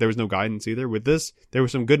it was like there was no guidance either. With this, there were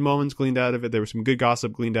some good moments gleaned out of it. There was some good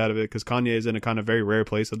gossip gleaned out of it because Kanye is in a kind of very rare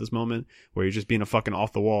place at this moment where he's just being a fucking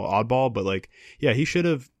off the wall oddball. But like, yeah, he should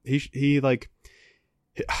have.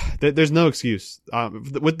 There's no excuse.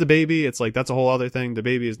 With the baby, it's like that's a whole other thing. The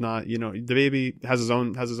baby is not. The baby has his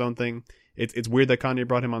own thing. It's weird that Kanye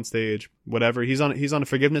brought him on stage. Whatever. He's on a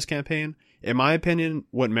forgiveness campaign. In my opinion,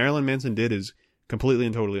 what Marilyn Manson did is completely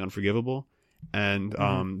and totally unforgivable. And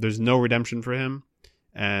there's no redemption for him,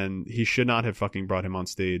 and he should not have fucking brought him on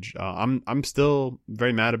stage. I'm still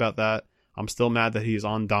very mad about that. I'm still mad that he's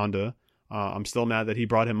on Donda. I'm still mad that he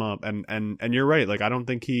brought him up. And you're right. Like I don't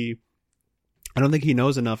think he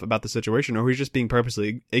knows enough about the situation, or he's just being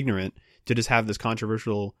purposely ignorant to just have this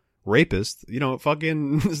controversial rapist,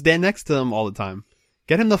 fucking stand next to him all the time.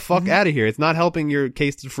 Get him the fuck out of here. It's not helping your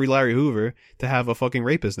case to free Larry Hoover to have a fucking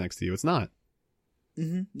rapist next to you. It's not.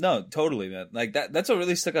 No, totally, man. Like that's what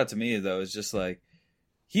really stuck out to me, though. Is just like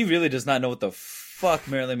he really does not know what the fuck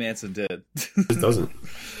Marilyn Manson did. It doesn't.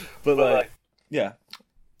 But yeah.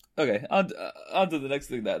 Okay, on to the next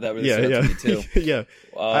thing that really stuck out to me too. Yeah,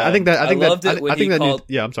 I think that.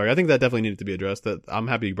 I'm sorry. I think that definitely needed to be addressed. That I'm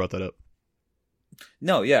happy you brought that up.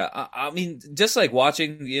 No, yeah. I mean, just like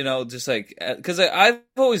watching, just like because I've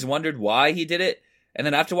always wondered why he did it, and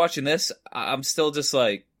then after watching this, I'm still just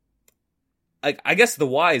like I guess the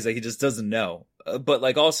why is that he just doesn't know. But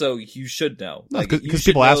like also you should know, because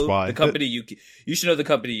people ask why. The company you should know the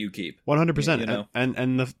company you keep. 100%.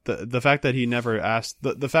 And the fact that he never asked,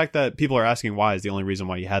 the fact that people are asking why is the only reason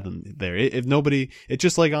why you had them there. If nobody, it's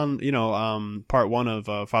just like on part 1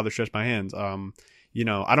 of Father Stretch My Hands.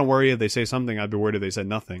 I don't worry if they say something. I'd be worried if they said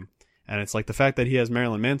nothing. And it's like the fact that he has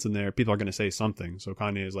Marilyn Manson there, people are going to say something. So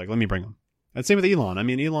Kanye is like, let me bring him. And same with Elon. I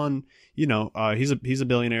mean, Elon, he's a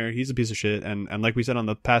billionaire. He's a piece of shit. And like we said on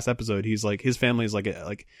the past episode, he's like, his family is like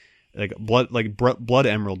blood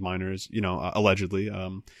emerald miners, allegedly.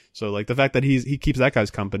 So like the fact that he keeps that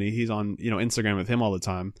guy's company, he's on, Instagram with him all the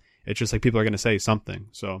time. It's just like people are going to say something.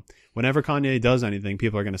 So whenever Kanye does anything,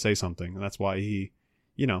 people are going to say something. And that's why he,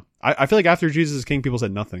 I feel like after Jesus is King, people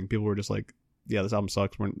said nothing. People were just like, yeah, this album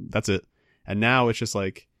sucks. That's it. And now it's just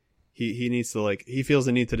like, he needs to he feels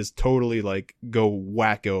the need to just totally go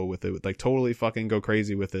wacko with it, totally fucking go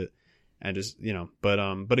crazy with it, and just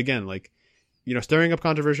but again, stirring up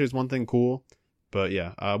controversy is one thing, cool, but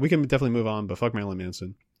yeah, we can definitely move on. But fuck Marilyn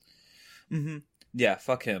Manson. Yeah,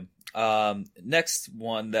 fuck him. Next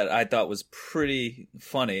one that I thought was pretty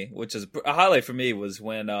funny, which is a highlight for me, was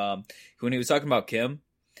when he was talking about Kim.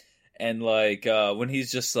 And when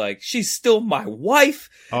he's just like, she's still my wife.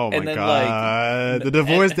 Oh my god, the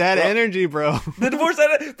divorce dad energy, bro. The divorce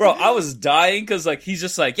dad, bro. I was dying because he's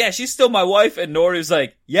just like, yeah, she's still my wife, and Nori was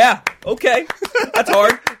like, yeah, okay, that's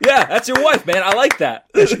hard. Yeah, that's your wife, man. I like that.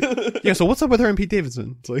 Yeah, so what's up with her and Pete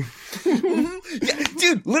Davidson? It's like, yeah,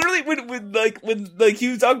 dude, literally when he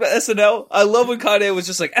was talking about SNL, I love when Kanye was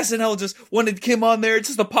just like, SNL just wanted Kim on there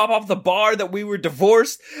just to pop off the bar that we were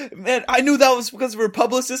divorced. Man, I knew that was because of her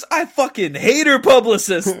publicist. I fucking hate her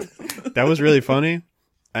publicist. That was really funny.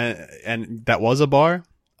 And that was a bar,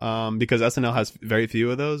 because SNL has very few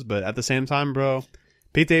of those. But at the same time, bro,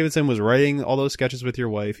 Pete Davidson was writing all those sketches with your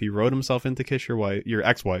wife. He wrote himself in to kiss your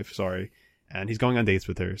ex-wife, sorry. And he's going on dates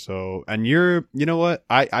with her. So, and you know what?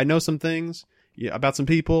 I know some things about some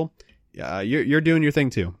people. Yeah, you're doing your thing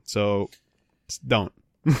too. So don't.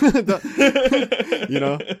 You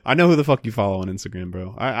know, I know who the fuck you follow on Instagram,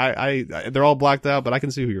 bro. I they're all blacked out, but I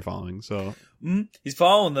can see who you're following. So he's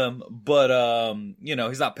following them, but you know,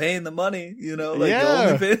 he's not paying the money. You know, like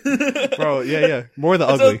yeah, the only bro. Yeah, more the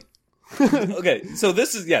ugly. Okay, so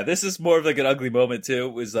this is more of like an ugly moment too.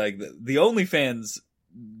 It was like the OnlyFans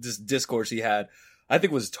discourse he had, I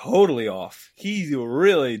think, was totally off. He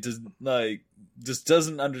really just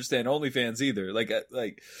doesn't understand OnlyFans either.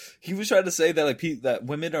 Like he was trying to say that that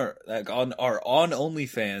women are on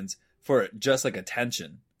OnlyFans for just like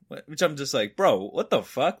attention, which I'm just like, bro, what the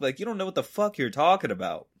fuck? Like, you don't know what the fuck you're talking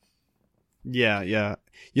about. Yeah.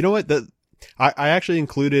 You know what? I actually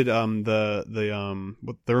included the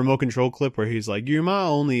remote control clip where he's like, "You're my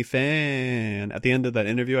only fan" at the end of that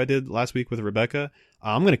interview I did last week with Rebecca.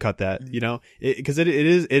 I'm gonna cut that, you know, because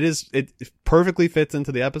it perfectly fits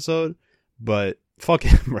into the episode. But fuck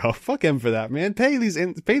him, bro. Fuck him for that, man. Pay these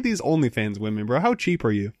OnlyFans women, bro. How cheap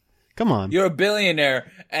are you? Come on. You're a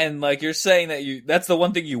billionaire, and like you're saying that's the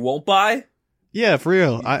one thing you won't buy. Yeah, for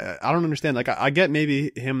real. I don't understand. Like, I get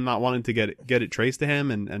maybe him not wanting to get it traced to him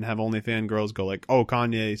and have OnlyFans girls go like, "Oh,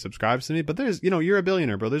 Kanye subscribes to me." But there's, you know, you're a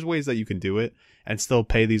billionaire, bro. There's ways that you can do it and still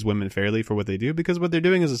pay these women fairly for what they do, because what they're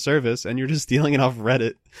doing is a service and you're just stealing it off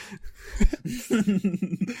Reddit.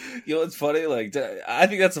 You know, it's funny. Like, I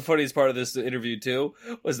think that's the funniest part of this interview too,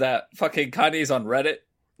 was that fucking Kanye's on Reddit.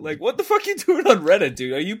 Like, what the fuck are you doing on Reddit,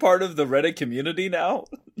 dude? Are you part of the Reddit community now?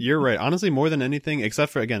 You're right. Honestly, more than anything,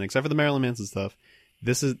 except for the Marilyn Manson stuff,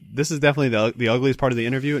 this is definitely the ugliest part of the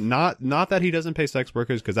interview. Not that he doesn't pay sex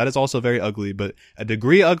workers, because that is also very ugly, but a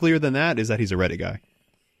degree uglier than that is that he's a Reddit guy.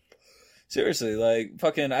 Seriously, like,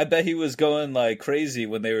 fucking, I bet he was going like crazy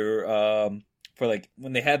when they were for like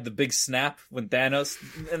when they had the big snap when Thanos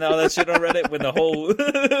and all that shit on Reddit, when the whole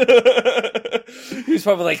he was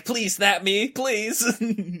probably like, "Please snap me, please."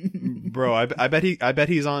 Bro, I bet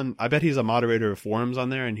he's a moderator of forums on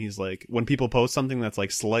there, and he's like, when people post something that's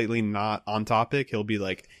like slightly not on topic, he'll be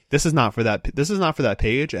like, this is not for that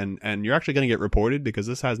page, and you're actually going to get reported because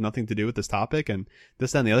this has nothing to do with this topic, and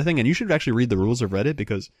this, that, and the other thing, and you should actually read the rules of Reddit,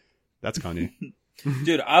 because that's Kanye.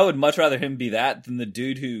 Dude, I would much rather him be that than the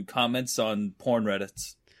dude who comments on porn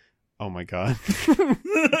Reddits. Oh my god.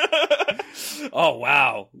 Oh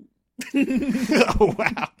wow. Oh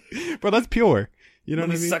wow. Bro, that's pure. You know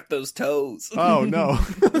what I mean? Suck those toes. Oh no.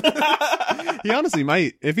 He honestly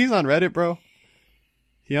might. If he's on Reddit, bro,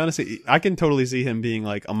 I can totally see him being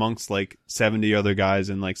like amongst like 70 other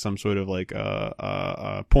guys in like some sort of like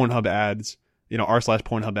Pornhub ads, you know,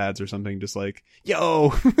 r/Pornhub ads or something, just like, "Yo,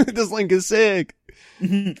 this link is sick.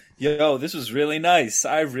 Yo, this was really nice.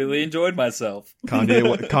 I really enjoyed myself."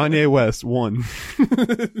 Kanye West 1.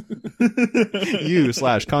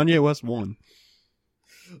 You/Kanye West 1.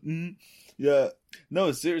 Yeah.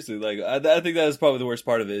 No, seriously, like, I think that is probably the worst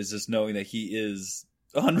part of it, is just knowing that he is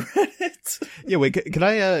on Reddit. Yeah, wait, could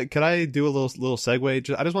I do a little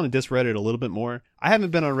segue? I just want to diss Reddit a little bit more. I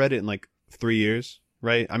haven't been on Reddit in like 3 years,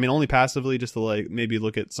 right? I mean, only passively, just to like maybe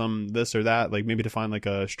look at some this or that, like maybe to find like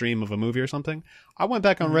a stream of a movie or something. I went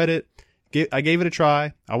back on Reddit. I gave it a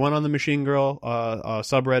try. I went on the Machine Girl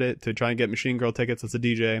subreddit to try and get Machine Girl tickets as a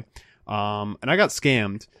DJ. And I got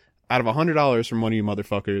scammed out of $100 from one of you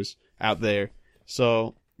motherfuckers out there.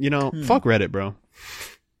 So, you know, fuck Reddit, bro.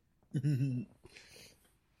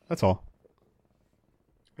 That's all.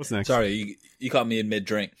 What's next? Sorry, you caught me in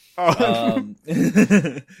mid-drink. Oh.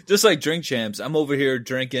 Just like Drink Champs, I'm over here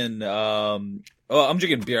drinking... I'm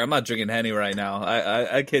drinking beer. I'm not drinking Henny right now.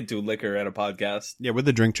 I can't do liquor at a podcast. Yeah, we're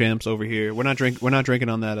the Drink Champs over here. We're not drinking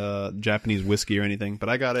on that Japanese whiskey or anything. But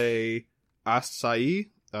I got a acai.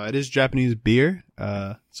 It is Japanese beer.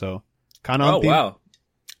 So kind of. Oh wow!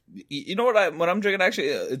 You know what I'm drinking? Actually,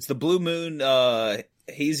 it's the Blue Moon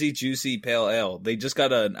Hazy Juicy Pale Ale. They just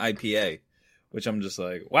got an IPA, which I'm just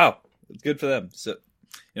like, wow, it's good for them. So,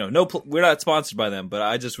 you know, we're not sponsored by them, but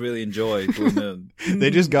I just really enjoy Blue Moon. They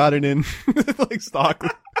just got it in like stock,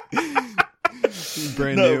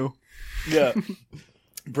 brand new. Yeah,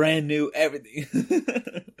 brand new everything.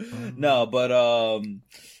 No, but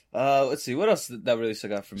Let's see, what else that really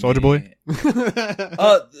stuck out for me? Soulja Boy.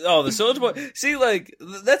 The Soulja Boy. See, like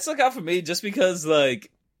that stuck out for me just because,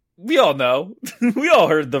 like, we all know, we all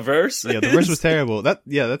heard the verse. Yeah, the verse was terrible. That's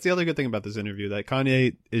the other good thing about this interview. That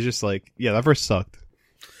Kanye is just like, yeah, that verse sucked.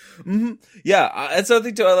 Mm-hmm. Yeah, that's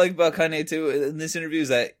something too I like about Kanye too in this interview is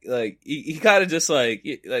that like he kind of just like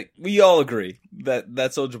we all agree that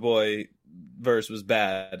Soulja Boy verse was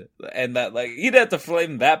bad and that like he didn't have to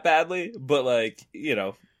flame that badly, but like you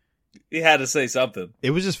know he had to say something.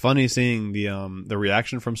 It was just funny seeing the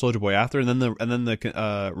reaction from Soulja Boy after, and then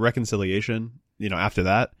the reconciliation, you know, after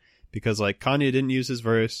that, because like Kanye didn't use his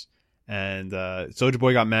verse. And Soulja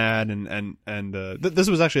Boy got mad, and this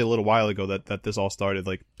was actually a little while ago that this all started,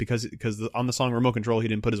 like because on the song Remote Control he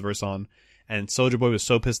didn't put his verse on, and Soulja Boy was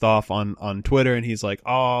so pissed off on Twitter, and he's like,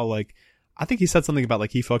 oh, like I think he said something about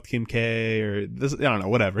like he fucked Kim K or this, I don't know,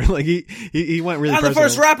 whatever. Like he went really. I'm personal. the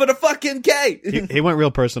first rapper to fuck Kim K. he went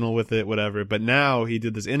real personal with it, whatever. But now he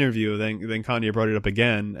did this interview, then Kanye brought it up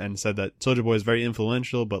again and said that Soulja Boy is very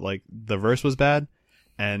influential, but like the verse was bad,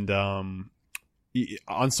 and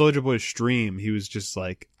on Soulja Boy's stream, he was just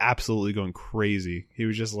like absolutely going crazy. He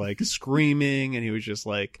was just like screaming, and he's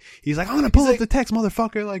like, I'm gonna pull up the text,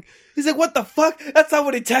 motherfucker. Like, he's like, what the fuck? That's not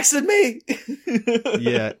what he texted me.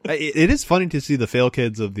 Yeah, it is funny to see the fail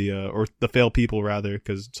kids of the or the fail people rather,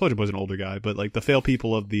 because Soulja Boy's an older guy, but like the fail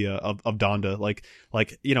people of the of Donda, like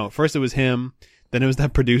you know, first it was him, then it was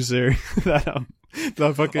that producer that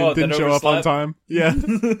fucking didn't show up on time. Yeah,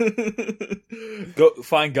 go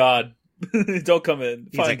find God. Don't come in.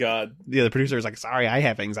 He's Find like, God. Yeah, the producer is like, sorry, I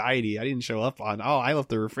have anxiety. I didn't show up on. Oh, I left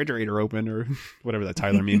the refrigerator open, or whatever that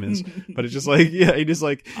Tyler meme is. But it's just like, yeah, he just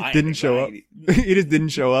like didn't show up. He just didn't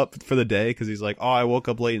show up for the day because he's like, oh, I woke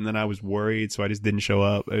up late and then I was worried, so I just didn't show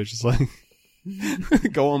up. It was just like,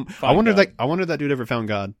 go on. I wonder if that dude ever found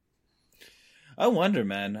God. I wonder,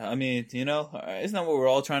 man. I mean, you know, isn't that what we're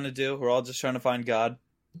all trying to do? We're all just trying to find God.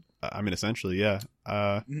 I mean, essentially, yeah.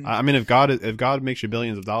 I mean, if God makes you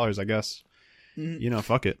billions of dollars, I guess, you know,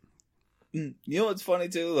 fuck it. You know what's funny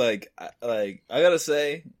too? Like I gotta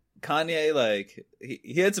say, Kanye, like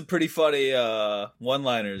he had some pretty funny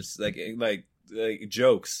one-liners, like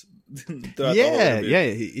jokes. Yeah.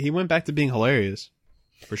 He went back to being hilarious,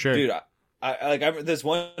 for sure, dude. I this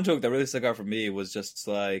one joke that really stuck out for me was just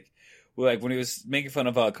like when he was making fun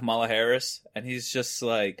of Kamala Harris, and he's just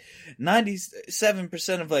like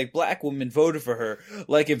 97% of like black women voted for her,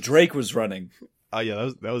 like if Drake was running. Oh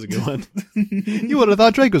yeah, that was a good one. You would have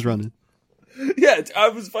thought Drake was running. Yeah, I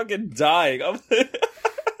was fucking dying.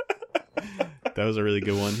 That was a really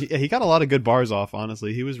good one. He got a lot of good bars off.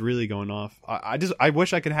 Honestly, he was really going off. I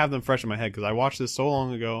wish I could have them fresh in my head because I watched this so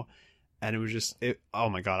long ago, and it was just oh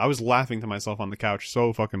my god, I was laughing to myself on the couch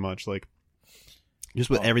so fucking much, like. Just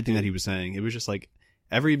with everything that he was saying, it was just like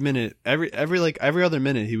every minute, every other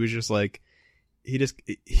minute, he was just like,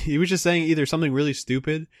 he was just saying either something really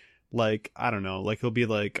stupid, like I don't know, like he'll be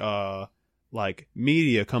like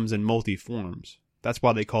media comes in multi forms. That's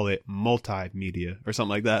why they call it multimedia or something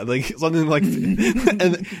like that, like something like, and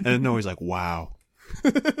then no, he's like, wow,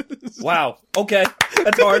 wow, okay,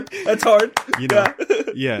 that's hard, you know,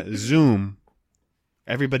 yeah, Zoom.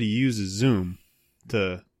 Everybody uses Zoom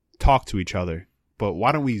to talk to each other. But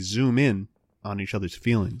why don't we zoom in on each other's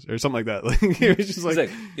feelings or something like that? Like it was just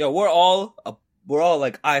like yo, we're all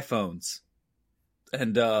like iPhones,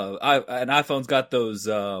 and iPhones got those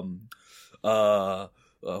what are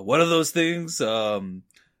those things?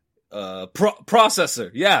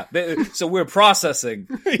 Processor, yeah. So we're processing.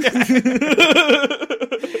 Yeah,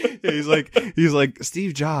 he's like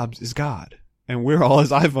Steve Jobs is God, and we're all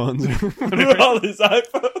his iPhones. We're all his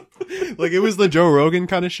iPhones. Like it was the Joe Rogan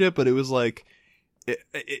kind of shit, but it was like.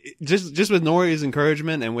 Just with Nori's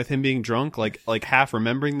encouragement and with him being drunk, like half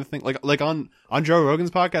remembering the thing, like on Joe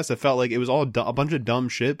Rogan's podcast, it felt like it was all a bunch of dumb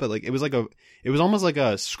shit, but like it was almost like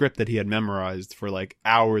a script that he had memorized for like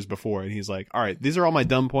hours before, and he's like, all right, these are all my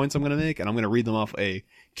dumb points I'm gonna make, and I'm gonna read them off a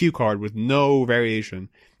cue card with no variation.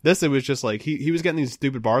 It was just like he was getting these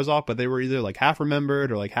stupid bars off, but they were either like half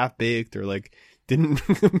remembered or like half baked or like didn't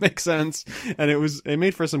make sense, and it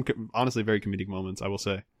made for some honestly very comedic moments, I will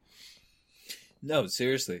say. No,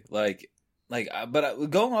 seriously, but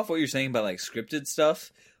going off what you're saying about like scripted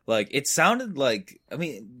stuff, like it sounded like, I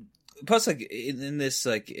mean, plus like in this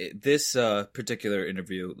particular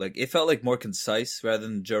interview, like it felt like more concise rather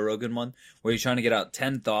than the Joe Rogan one, where he's trying to get out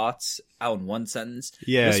 10 thoughts out in one sentence.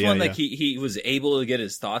 This one, like he was able to get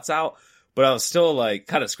his thoughts out, but I was still like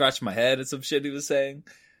kind of scratching my head at some shit he was saying,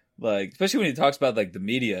 like especially when he talks about like the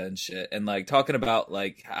media and shit, and like talking about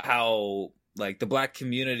like how. Like the black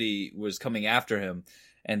community was coming after him,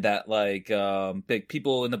 and that like big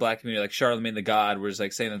people in the black community, like Charlemagne the God, was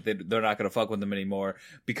like saying that they're not going to fuck with him anymore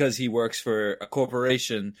because he works for a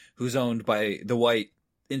corporation who's owned by the white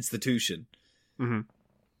institution. Mm-hmm.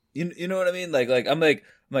 You know what I mean? Like I'm like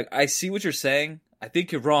I see what you're saying. I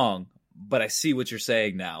think you're wrong, but I see what you're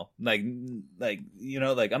saying now. Like you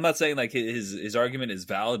know, like I'm not saying like his argument is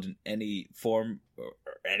valid in any form or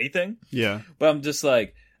anything. Yeah. But I'm just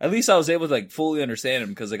like, at least I was able to like fully understand him,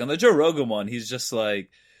 because like on the Joe Rogan one, he's just like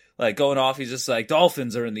going off. He's just like,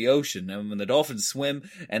 dolphins are in the ocean, and when the dolphins swim,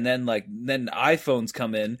 and then iPhones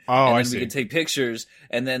come in, and then we can take pictures,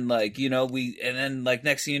 and then like, you know, and then like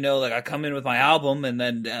next thing you know, like I come in with my album, and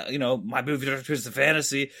then you know, my movie director is the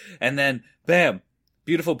fantasy, and then bam,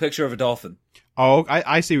 beautiful picture of a dolphin. Oh,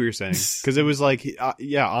 I see what you're saying, because it was like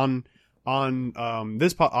on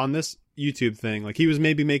this YouTube thing, like he was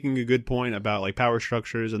maybe making a good point about like power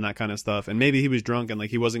structures and that kind of stuff, and maybe he was drunk and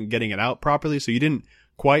like he wasn't getting it out properly, so you didn't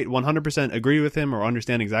quite 100% agree with him or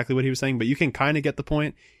understand exactly what he was saying, but you can kind of get the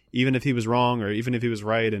point, even if he was wrong or even if he was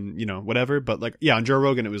right, and you know, whatever. But like, yeah, on Joe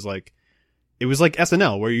Rogan, it was like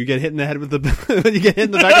SNL, where you get hit in the head with you get hit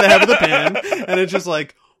in the back of the head with a pan, and it's just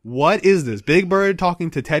like, what is this? Big Bird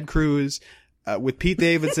talking to Ted Cruz with Pete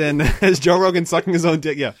Davidson as Joe Rogan sucking his own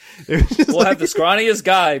dick. Yeah, we'll have the scrawniest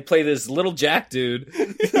guy play this little Jack dude. No,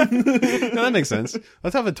 that makes sense.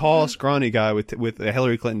 Let's have a tall, scrawny guy with a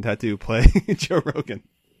Hillary Clinton tattoo play Joe Rogan.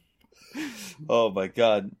 Oh my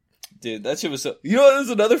god, dude, that shit was so. You know, there's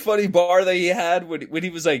another funny bar that he had when he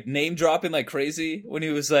was like name dropping like crazy. When he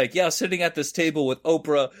was like, yeah, I was sitting at this table with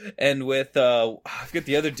Oprah and with I forget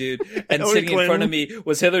the other dude, and sitting in front of me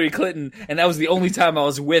was Hillary Clinton, and that was the only time I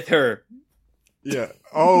was with her. Yeah.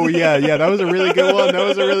 Oh yeah. That was a really good one.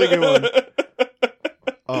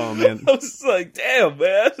 Oh man. I was like, damn,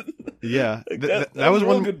 man. Yeah. Like, that was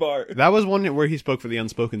one good bar. That was one where he spoke for the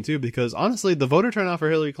unspoken too, because honestly, the voter turnout for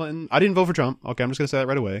Hillary Clinton, I didn't vote for Trump. Okay, I'm just gonna say that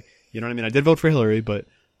right away. You know what I mean? I did vote for Hillary, but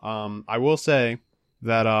I will say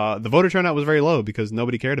that the voter turnout was very low because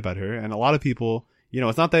nobody cared about her, and a lot of people, you know,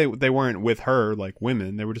 it's not that they weren't with her, like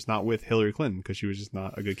women, they were just not with Hillary Clinton because she was just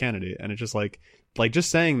not a good candidate. And it's just like just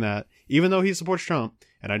saying that, even though he supports Trump,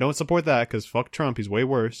 and I don't support that because fuck Trump, he's way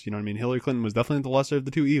worse. You know what I mean? Hillary Clinton was definitely the lesser of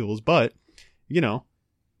the two evils, but you know,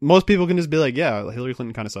 most people can just be like, yeah, Hillary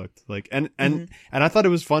Clinton kind of sucked. Like, and I thought it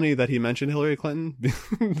was funny that he mentioned Hillary Clinton.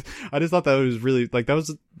 I just thought that was really like, that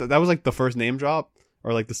was like the first name drop,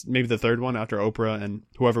 or like this, maybe the third one after Oprah and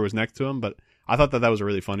whoever was next to him. But I thought that was a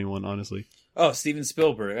really funny one, honestly. Oh, Steven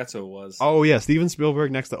Spielberg, that's what it was. Oh yeah, Steven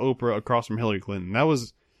Spielberg next to Oprah across from Hillary Clinton. That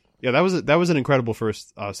was an incredible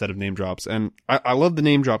first set of name drops, and I love the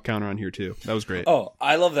name drop counter on here too. That was great. Oh,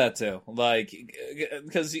 I love that too. Like,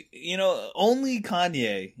 because you know, only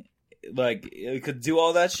Kanye like could do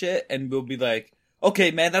all that shit, and we'll be like,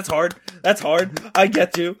 okay, man, that's hard. I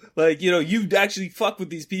get you. Like, you know, you actually fuck with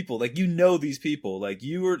these people. Like, you know these people. Like,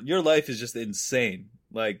 your life is just insane.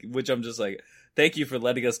 Like, which I'm just like, thank you for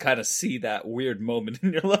letting us kind of see that weird moment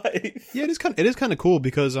in your life. Yeah, it is kind of cool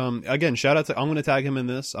because again, shout out to, I'm going to tag him in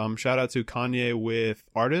this. Shout out to Kanye with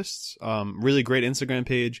Artists. Really great Instagram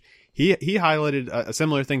page. He highlighted a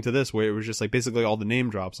similar thing to this, where it was just like basically all the name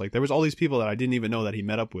drops. Like there was all these people that I didn't even know that he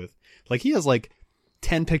met up with. Like he has like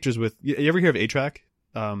 10 pictures with. You ever hear of A-Track,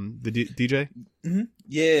 the DJ? Mm-hmm.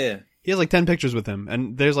 Yeah. He has like 10 pictures with him,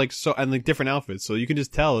 and there's like and like different outfits, so you can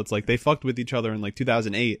just tell it's like they fucked with each other in like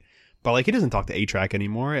 2008. But like he doesn't talk to A-Track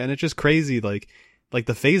anymore, and it's just crazy. Like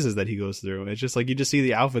the phases that he goes through. It's just like you just see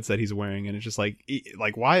the outfits that he's wearing, and it's just like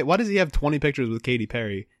why does he have 20 pictures with Katy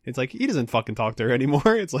Perry? It's like he doesn't fucking talk to her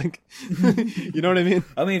anymore. It's like you know what I mean?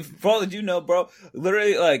 I mean, for all that you know, bro,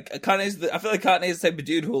 literally like I feel like Kanye's the type of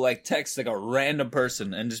dude who will like text like a random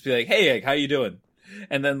person and just be like, hey, like, how you doing?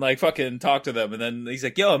 And then like fucking talk to them, and then he's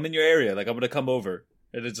like, yo, I'm in your area, like I'm gonna come over,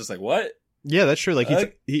 and it's just like, what? Yeah, that's true. Like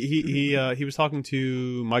he was talking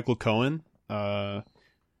to Michael Cohen.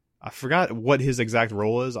 I forgot what his exact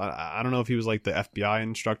role is. I don't know if he was like the FBI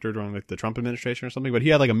instructor during like the Trump administration or something, but he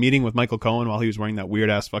had like a meeting with Michael Cohen while he was wearing that weird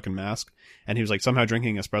ass fucking mask, and he was like somehow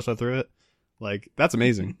drinking espresso through it. Like that's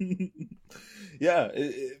amazing. Yeah,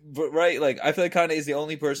 but right. Like I feel like Kanye is the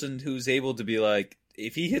only person who's able to be like,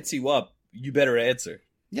 if he hits you up, you better answer.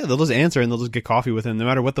 Yeah, they'll just answer and they'll just get coffee with him no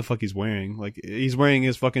matter what the fuck he's wearing. Like he's wearing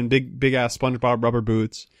his fucking big ass SpongeBob rubber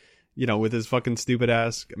boots, you know, with his fucking stupid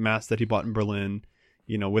ass mask that he bought in Berlin,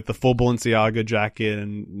 you know, with the full Balenciaga jacket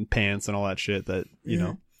and pants and all that shit that, you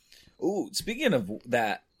know. Ooh, speaking of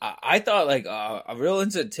that, I thought like a real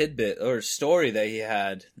instant tidbit or story that he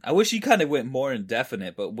had. I wish he kind of went more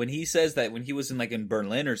indefinite, but when he says that when he was in like in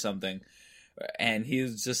Berlin or something, and he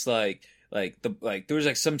was just like there was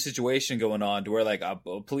like some situation going on to where like a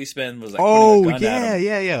policeman was like Oh pointing a gun at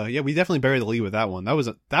him. yeah. We definitely buried the lead with that one.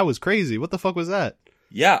 That was crazy. What the fuck was that?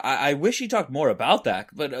 Yeah, I wish he talked more about that,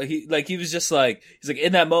 but he was just like, he's like,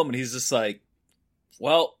 in that moment he's just like,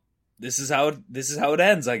 well, this is how it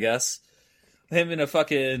ends, I guess. Him in a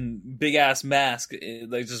fucking big ass mask,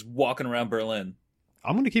 like just walking around Berlin.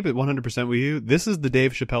 I'm going to keep it 100% with you. This is the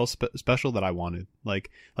Dave Chappelle special that I wanted. Like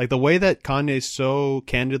the way that Kanye so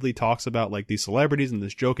candidly talks about like these celebrities in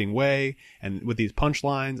this joking way and with these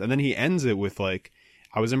punchlines. And then he ends it with like,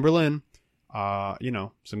 I was in Berlin.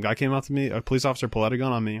 Some guy came up to me, a police officer pulled out a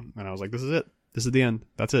gun on me. And I was like, this is it. This is the end.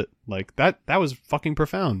 That's it. Like that was fucking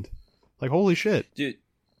profound. Like, holy shit. Dude.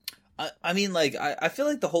 I mean, like, I feel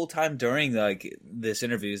like the whole time during like this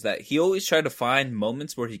interview is that he always tried to find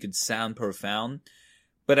moments where he could sound profound.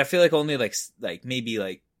 But I feel like only like maybe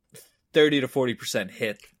like 30 to 40%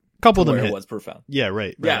 hit. A couple of them where hit. It was profound. Yeah,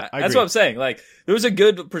 right. Yeah, I that's agree. what I'm saying. Like there was a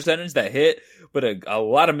good percentage that hit, but a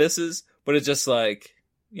lot of misses. But it's just like,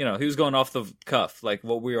 he was going off the cuff, like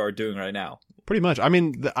what we are doing right now. Pretty much. I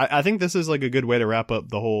mean, I think this is like a good way to wrap up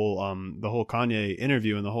the whole Kanye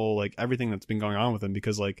interview and the whole like everything that's been going on with him,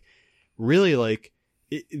 because like really like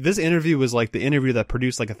this interview was like the interview that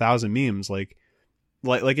produced like 1,000 memes. Like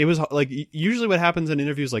it was like usually what happens in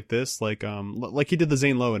interviews like this, like he did the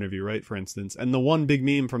Zane Lowe interview, right, for instance, and the one big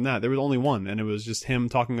meme from that, there was only one, and it was just him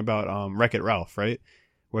talking about Wreck-It Ralph, right,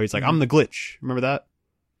 where he's like, I'm the glitch. Remember that?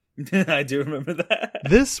 I do remember that.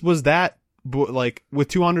 This was that, like with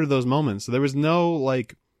 200 of those moments. So there was no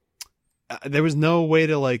like there was no way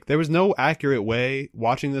to like there was no accurate way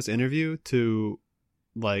watching this interview to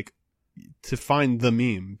find the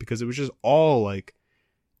meme, because it was just all like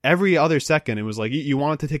every other second it was like you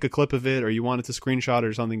wanted to take a clip of it or you wanted to screenshot it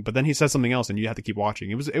or something, but then he said something else and you had to keep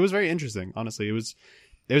watching. It was very interesting, honestly. It was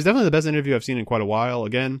definitely the best interview I've seen in quite a while.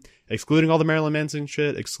 Again, excluding all the Marilyn Manson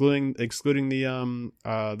shit, excluding the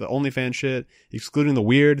OnlyFans shit, excluding the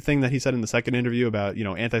weird thing that he said in the second interview about,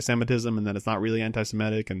 anti-Semitism and that it's not really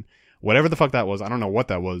anti-Semitic and whatever the fuck that was. I don't know what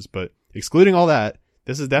that was, but excluding all that,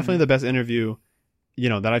 this is definitely the best interview,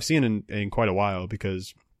 that I've seen in quite a while,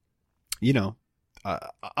 because,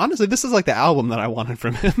 honestly, this is like the album that I wanted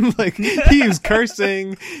from him. Like, he was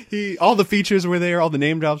cursing, all the features were there, all the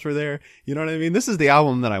name drops were there. You know what I mean? This is the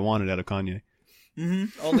album that I wanted out of Kanye.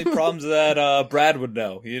 Mm-hmm. Only problems that Brad would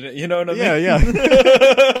know. You know what I mean?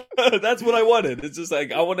 Yeah. That's what I wanted. It's just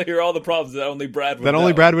like, I want to hear all the problems that only Brad would know. That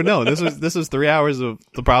only Brad would know. This was 3 hours of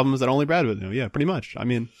the problems that only Brad would know. Yeah, pretty much. I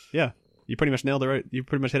mean, yeah. You pretty much nailed it right. You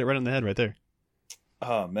pretty much hit it right on the head right there.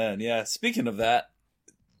 Oh, man, yeah. Speaking of that,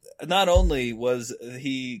 not only was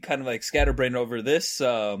he kind of like scatterbrained over this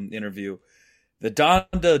interview, the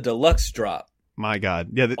Donda Deluxe drop. My God.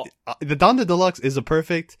 Yeah, the Donda Deluxe is a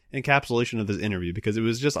perfect encapsulation of this interview, because it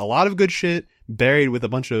was just a lot of good shit buried with a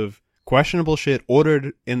bunch of questionable shit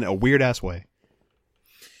ordered in a weird-ass way.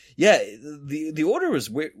 Yeah, the order was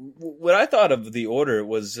weird. What I thought of the order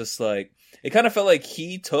was just like, it kind of felt like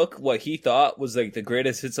he took what he thought was like the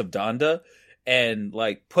greatest hits of Donda and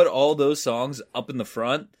like put all those songs up in the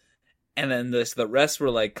front, and then the rest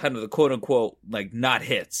were like kind of the quote unquote like not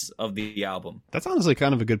hits of the album. That's honestly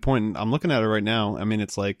kind of a good point. I'm looking at it right now. I mean,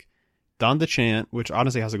 it's like Donda Chant, which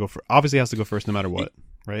honestly has to go first no matter what,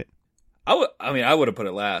 right? I would have put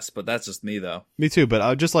it last, but that's just me though. Me too,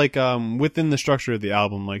 but just like within the structure of the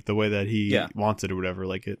album, like the way that he wants it or whatever,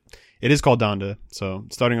 like it is called Donda, so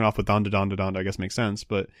starting it off with Donda I guess makes sense.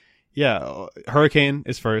 But yeah, Hurricane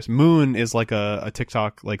is first. Moon is like a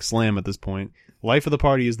TikTok like slam at this point. Life of the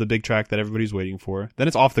Party is the big track that everybody's waiting for. Then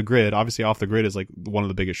it's Off the Grid. Obviously, Off the Grid is like one of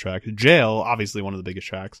the biggest tracks. Jail, obviously one of the biggest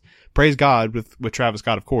tracks. Praise God with Travis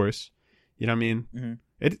Scott, of course. You know what I mean? Mm-hmm.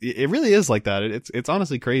 It really is like that. It's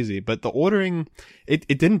honestly crazy. But the ordering, it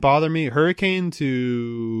didn't bother me. Hurricane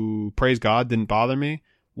to Praise God didn't bother me.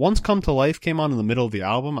 Once Come to Life came on in the middle of the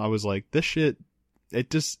album, I was like, this shit,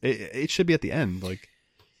 it should be at the end. Like,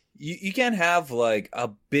 you can't have like a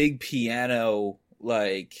big piano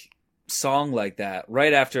like song like that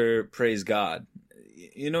right after Praise God.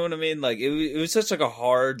 You know what I mean? Like it was such like a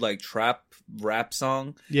hard like trap rap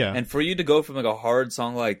song. Yeah. And for you to go from like a hard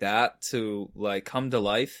song like that to like Come to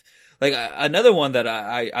Life, like another one that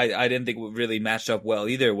I didn't think really matched up well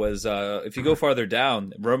either was if you go farther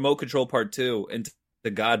down, Remote Control Part 2 into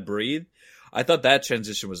the God Breathe. I thought that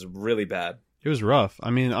transition was really bad. It was rough.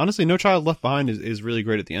 I mean, honestly, No Child Left Behind is really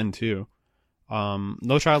great at the end too.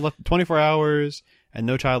 No Child Left 24 Hours and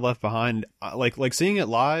No Child Left Behind. Like seeing it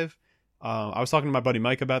live. I was talking to my buddy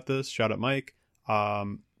Mike about this. Shout out Mike.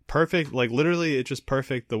 Perfect. Like literally, it's just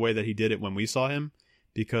perfect the way that he did it when we saw him,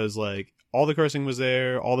 because like all the cursing was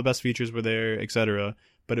there, all the best features were there, etc.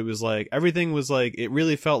 but it was like everything was like it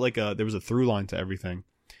really felt like there was a through line to everything,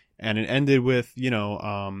 and it ended with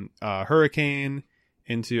Hurricane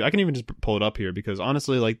into I can even just pull it up here because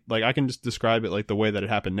honestly like I can just describe it like the way that it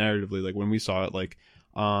happened narratively, like when we saw it, like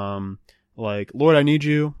Lord I Need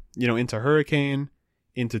You, into Hurricane,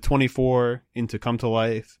 into 24, into Come to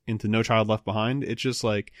Life, into No Child Left Behind. It's just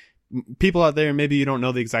like people out there, maybe you don't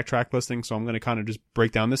know the exact track listing, so I'm going to kind of just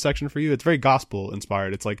break down this section for you. It's very gospel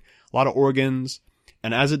inspired. It's like a lot of organs,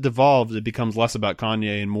 and as it devolves, it becomes less about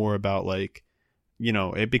Kanye and more about like,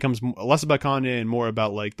 it becomes less about Kanye and more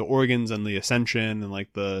about like the organs and the ascension and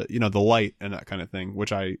like the, the light and that kind of thing,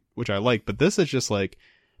 which I like. But this is just like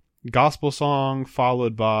gospel song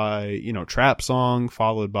followed by, trap song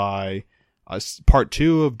followed by part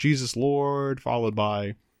 2 of Jesus Lord, followed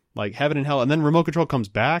by like Heaven and Hell, and then Remote Control comes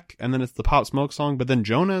back, and then it's the Pop Smoke song, but then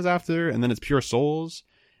Jonah is after, and then it's Pure Souls,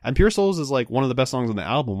 and Pure Souls is like one of the best songs on the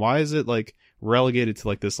album. Why is it like relegated to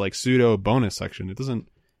like this like pseudo bonus section?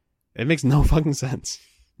 It makes no fucking sense.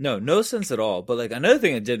 No sense at all. But like another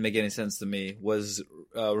thing that didn't make any sense to me was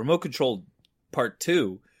Remote Control Part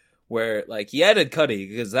 2, where like he added Cuddy,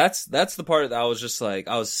 because that's the part that I was just like,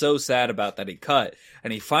 I was so sad about that he cut,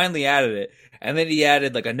 and he finally added it, and then he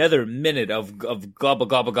added like another minute of gobble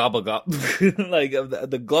gobble gobble gobble like of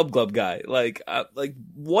the glub glub guy. Like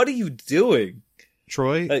what are you doing,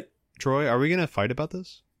 Troy? Are we gonna fight about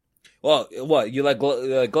this? Well, what you like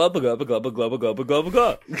glubba glubba glubba glubba glubba glubba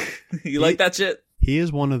glub? Like that shit? He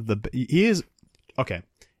is okay.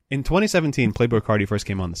 In 2017, Playboi Carti first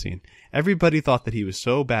came on the scene. Everybody thought that he was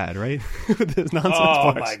so bad, right? With his nonsense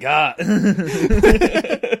bars. My god!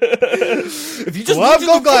 If you just look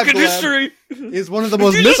at the fucking history, is one of the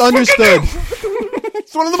most misunderstood.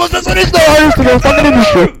 It's one of the most misunderstood artists in the fucking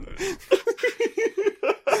industry.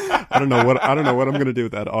 I don't know what I'm gonna do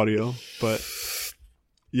with that audio, but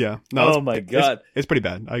yeah. No, oh my god, it's pretty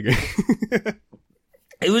bad. I agree.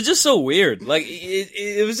 It was just so weird. Like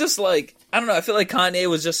it was just like, I don't know. I feel like Kanye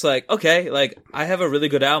was just like, okay, like I have a really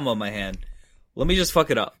good album on my hand. Let me just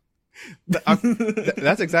fuck it up.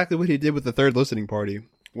 That's exactly what he did with the third listening party,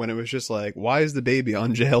 when it was just like, why is the baby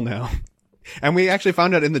on jail now? And we actually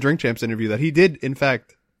found out in the Drink Champs interview that he did, in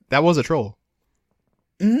fact, that was a troll.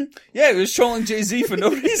 Mm-hmm. Yeah, he was trolling Jay-Z for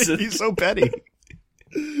no reason. He's so petty.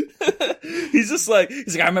 he's like,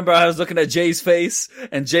 I remember I was looking at Jay's face,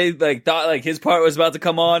 and Jay like thought like his part was about to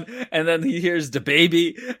come on, and then he hears the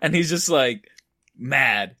baby, and he's just like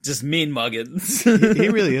mad, just mean mugging. He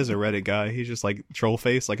really is a Reddit guy. He's just like troll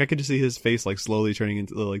face. Like I could just see his face like slowly turning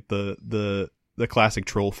into like the classic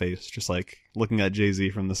troll face, just like looking at Jay-Z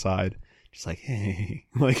from the side, just like hey,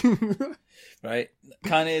 like. Right?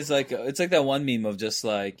 Kanye is like, it's like that one meme of just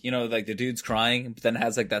like, like the dude's crying, but then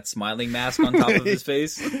has like that smiling mask on top of his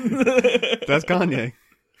face. That's Kanye.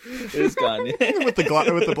 It is Kanye. with the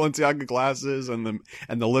Balenciaga glasses and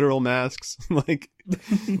the literal masks. Like,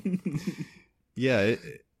 yeah,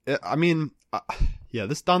 I mean,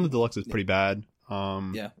 this Donda Deluxe is pretty bad.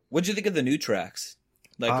 Yeah. What'd you think of the new tracks?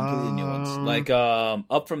 Like completely new ones. Like,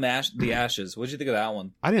 Up from the Ashes. What'd you think of that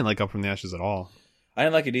one? I didn't like Up from the Ashes at all. I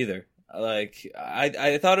didn't like it either. Like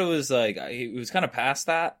I thought it was like it was kind of past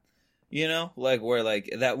that, like where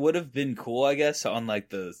like that would have been cool, I guess, on like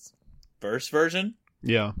the first version.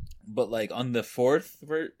 Yeah. But like on the fourth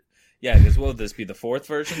yeah, because what would this be, the fourth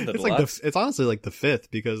version? The deluxe? It's honestly like the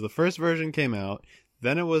fifth, because the first version came out,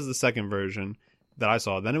 then it was the second version that I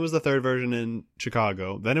saw, then it was the third version in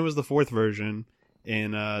Chicago, then it was the fourth version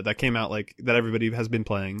in that came out like that everybody has been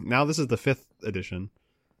playing. Now this is the fifth edition.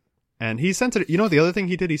 And he censored, the other thing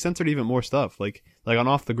he did, he censored even more stuff. Like on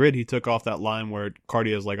Off the Grid, he took off that line where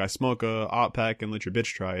Cardi is like, I smoke a op pack and let your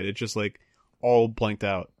bitch try it. It's just like all blanked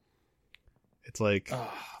out. It's like,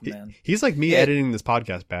 oh, man. He's like me editing this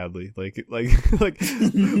podcast badly. Like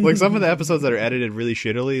some of the episodes that are edited really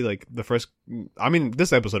shittily, like the first, I mean,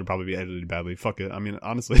 this episode would probably be edited badly. Fuck it. I mean,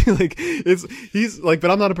 honestly, like he's like, but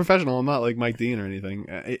I'm not a professional. I'm not like Mike Dean or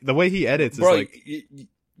anything. The way he edits is like,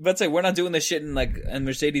 But say we're not doing this shit in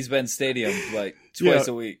Mercedes-Benz Stadium like twice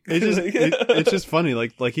a week. It's just funny.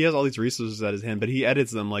 Like he has all these resources at his hand, but he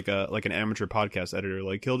edits them like an amateur podcast editor.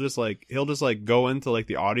 Like he'll just go into like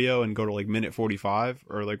the audio and go to like minute 45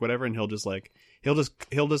 or like whatever, and he'll just go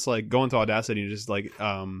into Audacity and just like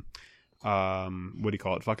what do you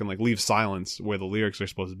call it? Fucking like leave silence where the lyrics are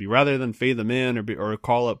supposed to be, rather than fade them in or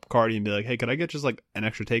call up Cardi and be like, hey, could I get just like an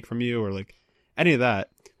extra take from you, or like any of that.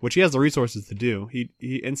 Which he has the resources to do. He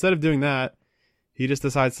instead of doing that, he just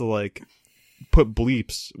decides to like put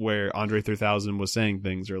bleeps where Andre 3000 was saying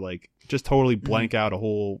things, or like just totally blank out a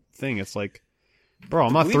whole thing. It's like, bro,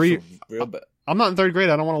 I'm not in third grade.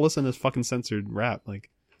 I don't want to listen to this fucking censored rap. Like,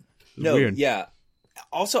 no, weird. Yeah,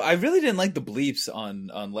 Also, I really didn't like the bleeps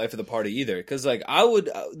on Life of the Party either, because like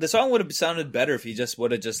the song would have sounded better if he just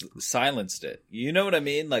would have just silenced it. You know what I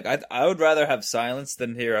mean? Like I would rather have silence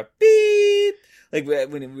than hear a beep. Like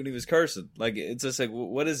when he was cursing, like it's just like,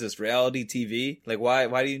 what is this, reality TV? Like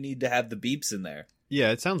why do you need to have the beeps in there?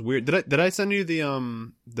 Yeah, it sounds weird. Did I send you the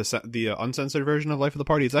uncensored version of Life of the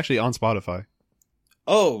Party? It's actually on Spotify.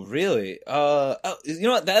 Oh, really? You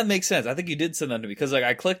know what? That makes sense. I think you did send that to me because like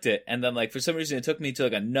I clicked it and then like for some reason it took me to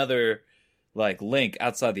like another like link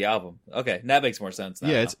outside the album. Okay, that makes more sense now.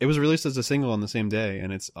 Yeah, it was released as a single on the same day,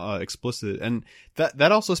 and it's explicit, and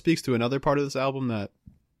that also speaks to another part of this album that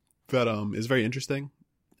is very interesting,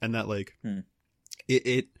 and that like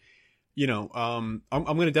it you know I'm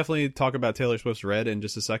gonna definitely talk about Taylor Swift's Red in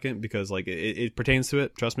just a second because like it pertains to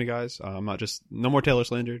it. Trust me, guys. I'm not just no more Taylor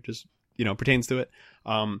slander. Just pertains to it.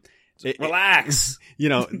 Relax.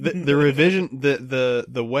 The revision,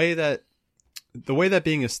 the way that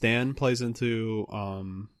being a stan plays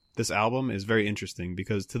into this album is very interesting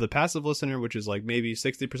because to the passive listener, which is like maybe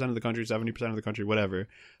 60% of the country, 70% of the country, whatever,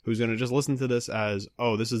 who's going to just listen to this as,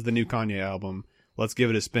 oh, this is the new Kanye album, let's give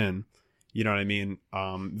it a spin. You know what I mean?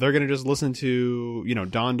 They're going to just listen to,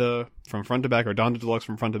 Donda from front to back or Donda Deluxe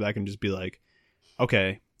from front to back and just be like,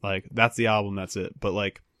 okay, like that's the album, that's it. But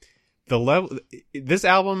like the level, this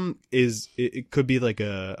album it could be like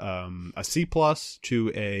a C+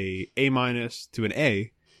 to a minus to an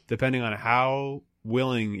A, depending on how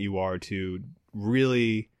willing you are to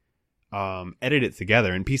really edit it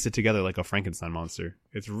together and piece it together like a Frankenstein monster.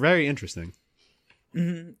 It's very interesting.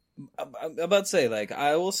 Mm-hmm. I'm about to say, like,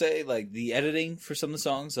 I will say, like, the editing for some of the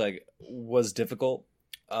songs, like, was difficult.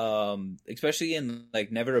 Especially in,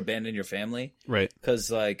 like, Never Abandon Your Family. Right.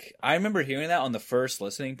 Because, like, I remember hearing that on the first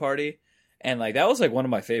listening party. And, like, that was, like, one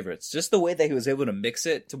of my favorites. Just the way that he was able to mix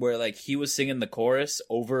it to where, like, he was singing the chorus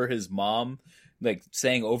over his mom, like,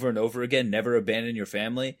 saying over and over again, Never Abandon Your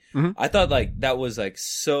Family. Mm-hmm. I thought, like, that was, like,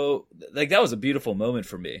 so... Like, that was a beautiful moment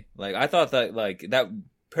for me. Like, I thought that, like, that...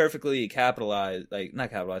 perfectly capitalized, like not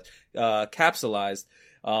capitalized, capsulized,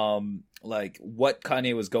 like what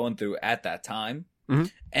Kanye was going through at that time. Mm-hmm.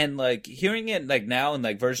 And like hearing it like now in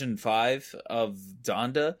like version 5 of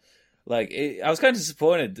Donda, like I was kind of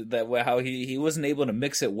disappointed that how he wasn't able to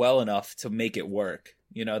mix it well enough to make it work.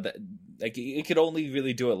 That like it could only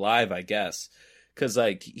really do it live, I guess. Cause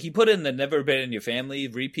like he put in the Never Abandon Your Family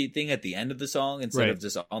repeat thing at the end of the song instead of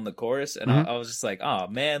just on the chorus. And I was just like, oh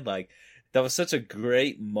man, like, that was such a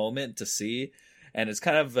great moment to see, and it's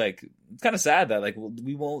kind of sad that like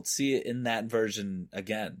we won't see it in that version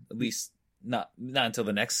again. At least not until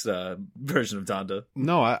the next version of Donda.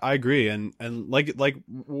 No, I agree, and like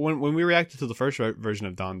when we reacted to the first version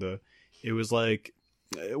of Donda, it was like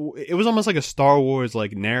it was almost like a Star Wars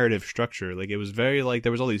like narrative structure. Like it was very like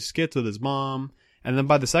there was all these skits with his mom, and then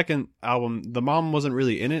by the second album, the mom wasn't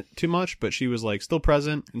really in it too much, but she was like still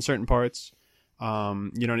present in certain parts. You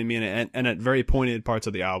know what I mean? And at very pointed parts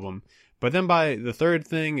of the album. But then by the third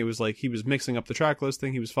thing, it was like he was mixing up the track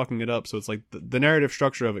listing. He was fucking it up. So it's like the narrative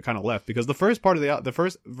structure of it kind of left. Because the first part of the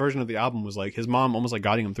first version of the album was like his mom almost like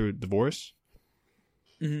guiding him through divorce.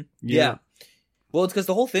 Mm-hmm. Yeah. Well, it's because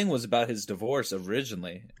the whole thing was about his divorce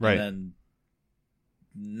originally. Right. And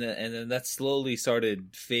then that slowly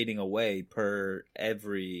started fading away per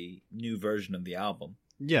every new version of the album.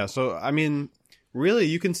 Yeah. So, I mean... Really,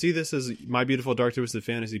 you can see this as My Beautiful Dark Twisted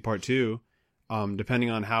Fantasy Part 2, depending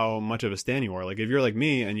on how much of a stan you are. Like, if you're like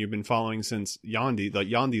me and you've been following since the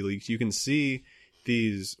Yandhi leaks, you can see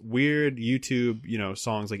these weird YouTube,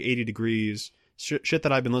 songs like 80 Degrees, shit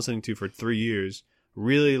that I've been listening to for 3 years,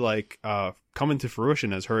 really, like, come into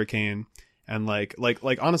fruition as Hurricane. And, like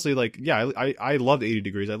honestly, like, yeah, I loved 80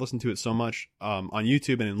 Degrees. I listened to it so much on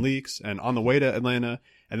YouTube and in leaks and on the way to Atlanta.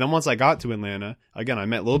 And then once I got to Atlanta, again, I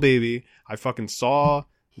met Lil Baby. I fucking saw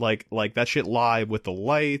like that shit live with the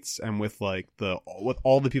lights and with like with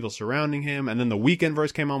all the people surrounding him. And then the Weeknd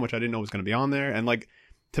verse came on, which I didn't know was going to be on there. And like,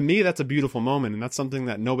 to me, that's a beautiful moment. And that's something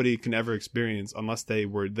that nobody can ever experience unless they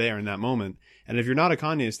were there in that moment. And if you're not a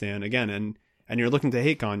Kanye stan, again, and you're looking to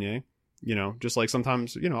hate Kanye, just like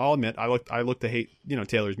sometimes, I'll admit I look to hate,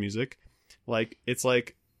 Taylor's music. Like, it's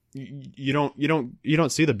like, you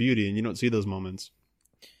don't see the beauty and you don't see those moments.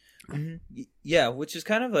 Mm-hmm. Yeah, which is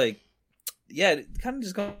kind of like, kind of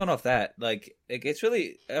just going off that. Like it's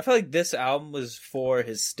really, I feel like this album was for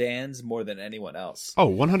his stans more than anyone else. Oh,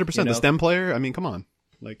 100%. The stem player. I mean, come on.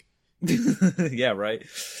 Like, yeah, right.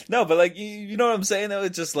 No, but like, you know what I'm saying though?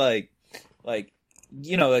 It's just like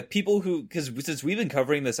people who, because since we've been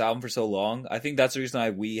covering this album for so long, I think that's the reason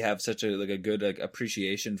why we have such a good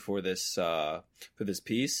appreciation for this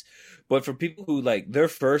piece. But for people who like their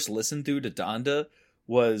first listen through to Donda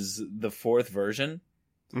was the fourth version.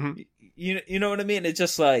 Mm-hmm. You know what I mean? It's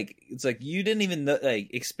just like you didn't even like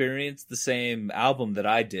experience the same album that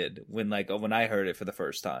I did when I heard it for the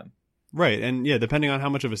first time. Right, and yeah, depending on how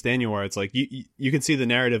much of a stan you are, it's like you can see the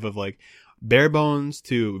narrative of like bare bones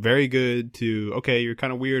to very good to okay, you're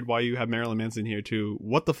kind of weird. Why you have Marilyn Manson here? To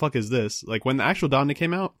what the fuck is this? Like when the actual Donda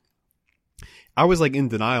came out, I was like in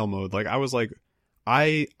denial mode. Like I was like,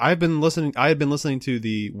 I had been listening to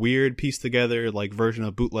the weird pieced together like version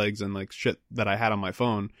of bootlegs and like shit that I had on my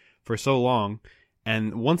phone for so long,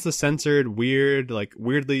 and once the censored weird like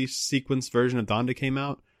weirdly sequenced version of Donda came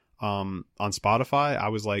out on Spotify, I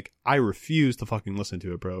was like, I refuse to fucking listen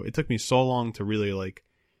to it, bro. It took me so long to really like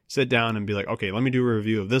sit down and be like, okay, let me do a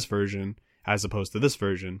review of this version as opposed to this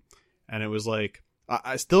version. And it was like,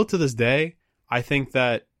 I still to this day, I think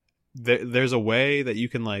that there's a way that you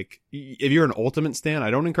can like, if you're an ultimate stan,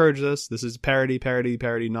 I don't encourage this. This is parody,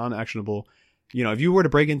 non-actionable. You know, if you were to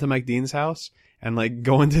break into Mike Dean's house and like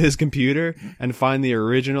go into his computer and find the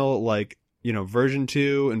original like, you know, version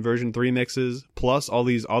 2 and version 3 mixes, plus all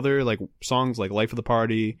these other like songs like Life of the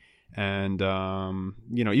Party and,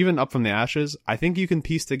 you know, even Up From the Ashes, I think you can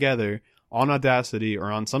piece together on Audacity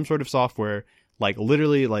or on some sort of software, like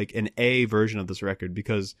literally like an A version of this record,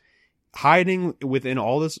 because hiding within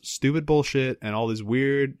all this stupid bullshit and all these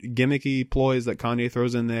weird gimmicky ploys that Kanye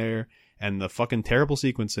throws in there and the fucking terrible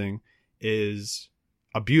sequencing is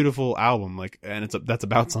a beautiful album. Like, and that's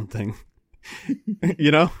about something, you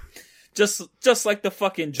know? Just like the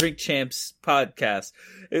fucking Drink Champs podcast.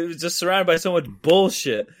 It was just surrounded by so much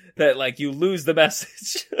bullshit that like you lose the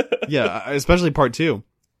message. Yeah, especially part 2.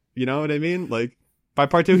 You know what I mean? Like by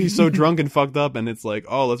part 2 he's so drunk and fucked up and it's like,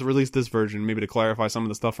 oh, let's release this version maybe to clarify some of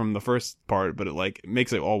the stuff from the first part, but it like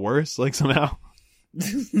makes it all worse like somehow.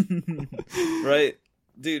 Right.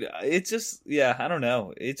 Dude, it's just I don't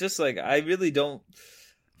know. It's just like I really don't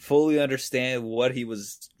fully understand what he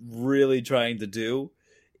was really trying to do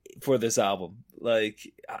for this album.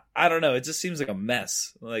 Like I don't know, it just seems like a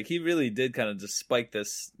mess. Like he really did kind of just spike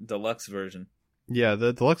this deluxe version. Yeah,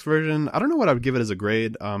 the deluxe version, I don't know what I would give it as a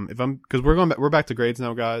grade. Because we're back to grades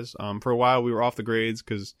now, guys. For a while we were off the grades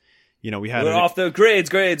because you know we're off the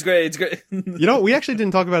grades. You know, we actually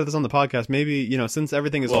didn't talk about this on the podcast. Maybe, you know, since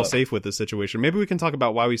everything is all safe with this situation, maybe we can talk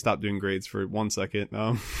about why we stopped doing grades for 1 second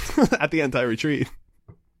at the anti-retreat.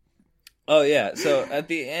 Oh yeah, so at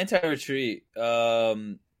the anti-retreat,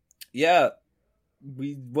 yeah,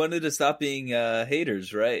 we wanted to stop being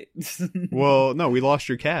haters, right? Well, no, we lost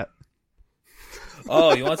your cat.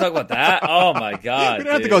 Oh, you want to talk about that? Oh my god, we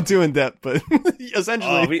don't have to go too in depth, but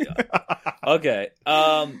essentially, okay.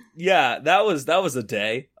 Yeah, that was a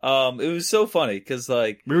day. It was so funny because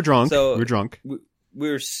like we were drunk. We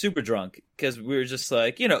were super drunk because we were just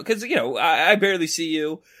like, you know, because you know, I barely see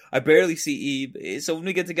you, I barely see Eve. So when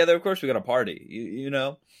we get together, of course, we got to party, you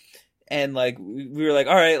know. And like we were like,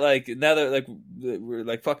 all right, like now that like we're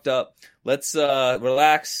like fucked up, let's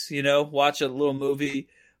relax, you know, watch a little movie.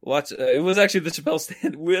 It was actually the Chappelle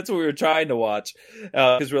Stand. That's what we were trying to watch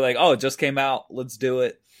because we're like, oh, it just came out, let's do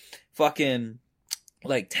it. Fucking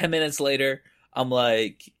like 10 minutes later, I'm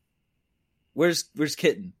like, where's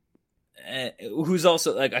Kitten? Who's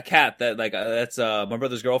also like a cat that like that's my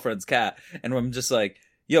brother's girlfriend's cat, and I'm just like,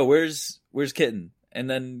 yo, where's Kitten? And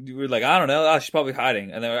then we were like, I don't know, she's probably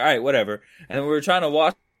hiding. And then we're, all right, whatever. And then we were trying to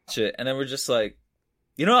watch it, and then we're just like,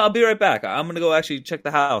 you know, I'll be right back. I'm gonna go actually check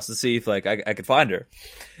the house to see if like I could find her.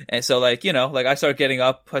 And so like, you know, like I start getting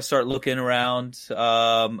up, I start looking around.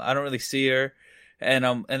 I don't really see her. And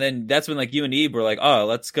then that's when like you and Eve were like, oh,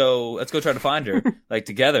 let's go try to find her like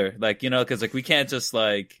together, like, you know, because like we can't just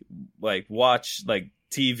like watch like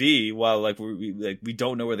TV while like we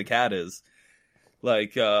don't know where the cat is.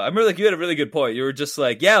 Like I remember like you had a really good point. You were just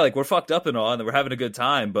like, yeah, like we're fucked up and all, and we're having a good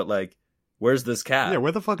time, but like, where's this cat? Yeah,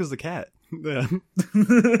 where the fuck is the cat? Yeah.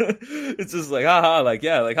 It's just like, haha, like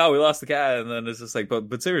yeah, like we lost the cat, and then it's just like,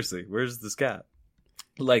 but seriously, where's this cat?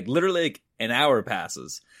 Like literally, like an hour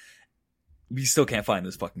passes. We still can't find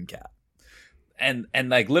this fucking cat. And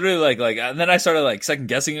like literally like and then I started like second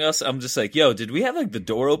guessing us. I'm just like, yo, did we have like the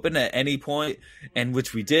door open at any point? And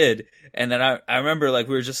which we did. And then I remember like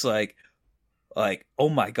we were just like, oh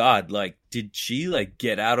my god, like did she like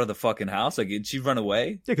get out of the fucking house? Like did she run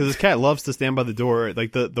away? Yeah, because this cat loves to stand by the door.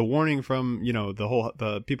 Like the warning from, you know,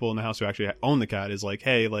 the people in the house who actually own the cat is like,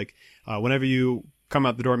 hey, like whenever you come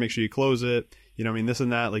out the door, make sure you close it. You know what I mean? This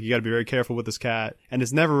and that. Like, you got to be very careful with this cat. And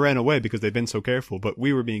it's never ran away because they've been so careful. But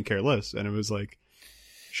we were being careless. And it was like,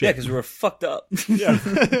 shit. Yeah, because we were fucked up. Yeah,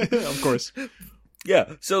 of course.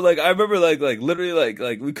 Yeah. So, like, I remember, like literally,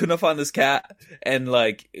 like we could not find this cat. And,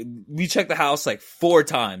 like, we checked the house, like, 4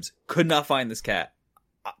 times. Could not find this cat.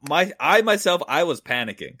 I myself, I was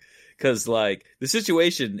panicking because like the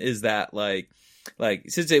situation is that like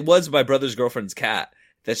since it was my brother's girlfriend's cat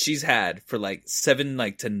that she's had for like 7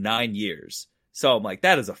 to 9 years. So I'm like,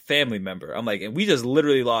 that is a family member. I'm like, and we just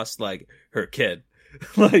literally lost like her kid.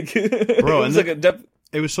 Like, bro, it was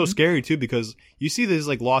it was so scary too because you see these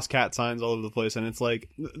like lost cat signs all over the place, and it's like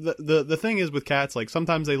the thing is with cats, like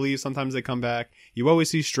sometimes they leave, sometimes they come back. You always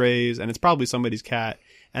see strays, and it's probably somebody's cat.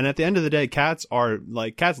 And at the end of the day, cats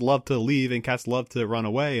love to leave and cats love to run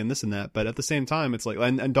away and this and that. But at the same time, it's like,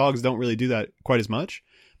 and dogs don't really do that quite as much.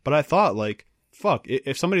 But I thought like, fuck,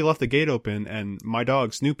 if somebody left the gate open and my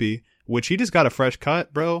dog Snoopy, which he just got a fresh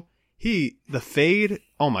cut, bro. The fade,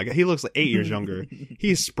 oh my god, he looks like 8 years younger.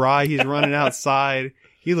 He's spry, he's running outside.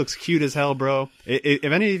 He looks cute as hell, bro. If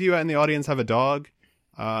any of you in the audience have a dog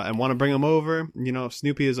and want to bring him over, you know,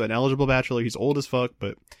 Snoopy is an eligible bachelor. He's old as fuck,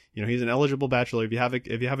 but you know, he's an eligible bachelor. If you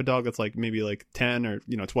have a dog that's like maybe like 10 or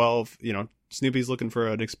 12, you know, Snoopy's looking for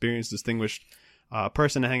an experienced, distinguished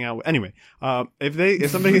person to hang out with. Anyway, if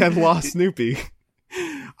somebody had lost Snoopy,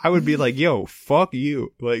 I would be like, yo, fuck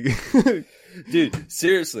you. Like, dude,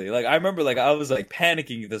 seriously. Like, I remember like I was like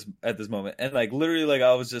panicking at this moment, and like literally like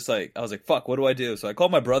I was like, fuck, what do I do? So I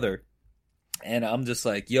called my brother, and I'm just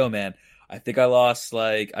like, yo, man, I think I lost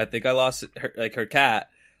her cat.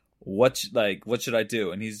 What should I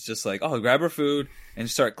do? And he's just like, oh, grab her food and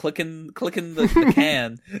start clicking the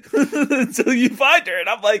can until you find her. And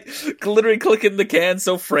I'm like literally clicking the can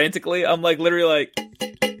so frantically. I'm like literally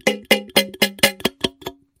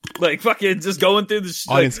like fucking just going through the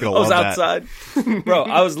audience gonna love that. I was outside. Bro,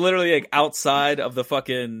 I was literally like outside of the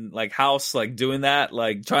fucking like house, like doing that,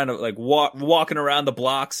 like trying to like walking around the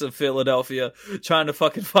blocks of Philadelphia trying to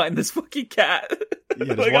fucking find this fucking cat.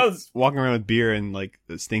 Yeah, just walking around with beer and like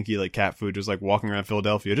stinky like cat food, just like walking around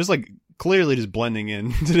Philadelphia, just like clearly just blending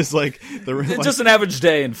in to just like it's just an average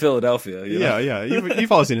day in Philadelphia. You know? Yeah. You've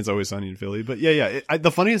probably seen It's Always Sunny in Philly, but yeah.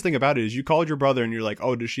 The funniest thing about it is you called your brother and you're like,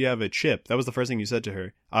 oh, does she have a chip? That was the first thing you said to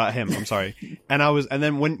her. I'm sorry. And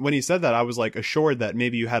then when he said that, I was like assured that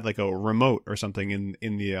maybe you had like a remote or something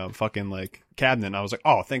in the fucking like cabinet. And I was like,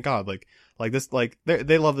 oh, thank God, like this, like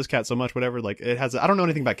they love this cat so much, whatever. Like it has, I don't know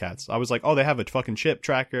anything about cats. I was like, oh, they have a fucking chip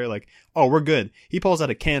tracker. Like, oh, we're good. He pulls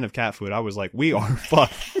out a can of cat food. I was like, we are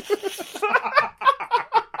fucked.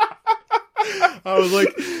 I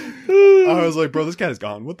was like, bro, this cat is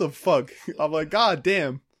gone. What the fuck? I'm like, God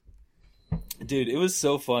damn. Dude, it was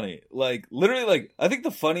so funny. Like, literally, like, I think the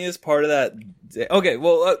funniest part of that day... Okay,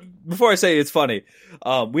 well, before I say it's funny,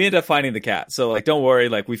 we ended up finding the cat. So, like, don't worry.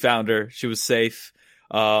 Like, we found her. She was safe.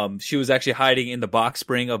 She was actually hiding in the box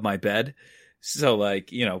spring of my bed. So,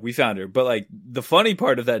 like, you know, we found her. But, like, the funny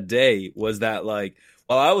part of that day was that, like,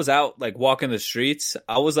 while I was out, like, walking the streets,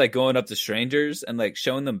 I was, like, going up to strangers and, like,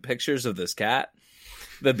 showing them pictures of this cat.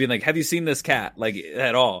 They'd be like, have you seen this cat? Like,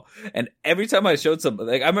 at all. And every time I showed some,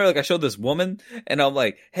 like, I remember, like, I showed this woman, and I'm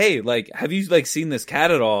like, hey, like, have you, like, seen this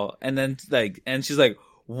cat at all? And then, like, and she's like,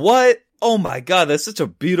 what? Oh my God, that's such a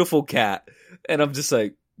beautiful cat. And I'm just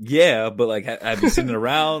like, yeah, but like, have you seen it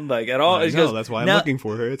around, like, at all? No, that's why I'm looking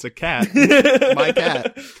for her. It's a cat. My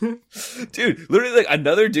cat. Dude, literally, like,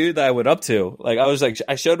 another dude that I went up to, like, I was like,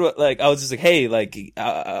 I showed what, like, I was just like, hey, like,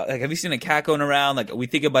 have you seen a cat going around? Like, we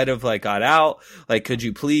think it might have, like, got out. Like, could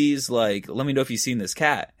you please, like, let me know if you've seen this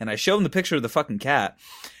cat? And I showed him the picture of the fucking cat,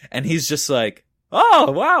 and he's just like,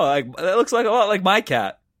 oh, wow, like, that looks like a lot like my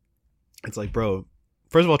cat. It's like, bro,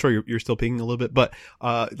 first of all, Troy, you're still peeing a little bit, but,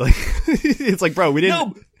 like, it's like, bro, we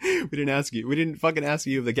didn't ask you. We didn't fucking ask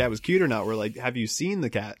you if the cat was cute or not. We're like, have you seen the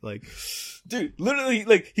cat? Like, dude, literally,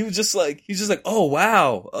 like, he's just like, oh,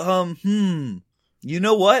 wow. You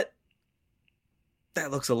know what? That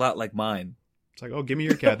looks a lot like mine. It's like, oh, give me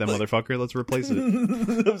your cat then, motherfucker. Let's replace it.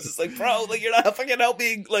 I was just like, bro, like, you're not fucking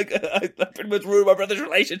helping. Like, I pretty much ruined my brother's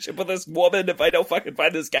relationship with this woman if I don't fucking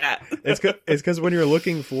find this cat. It's because when you're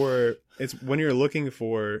looking for, like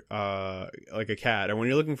a cat, or when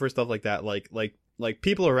you're looking for stuff like that, like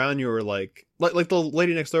people around you are like the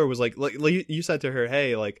lady next door was like you said to her,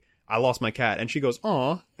 hey, like, I lost my cat, and she goes,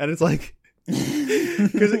 aw, and it's like,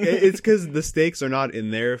 because the stakes are not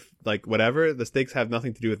in their, like, whatever, the stakes have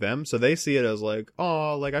nothing to do with them, so they see it as like,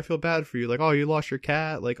 oh, like, I feel bad for you, like, oh, you lost your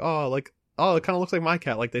cat, like, oh, it kind of looks like my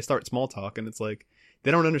cat, like, they start small talk, and it's like,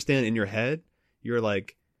 they don't understand. In your head, you're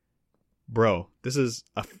like, bro, this is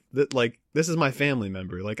my family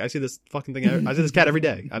member. Like, I see this fucking thing. I see this cat every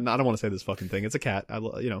day. I don't want to say this fucking thing. It's a cat.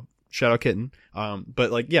 Shout out kitten.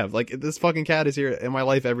 But like, yeah, like, this fucking cat is here in my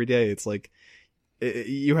life every day. It's like,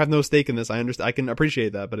 you have no stake in this. I understand. I can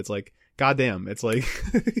appreciate that, but it's like, goddamn, it's like,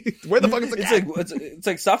 where the fuck is the cat? It's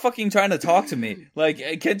like, stop fucking trying to talk to me.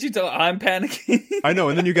 Like, can't you tell I'm panicking? I know,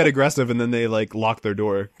 and then you get aggressive, and then they like lock their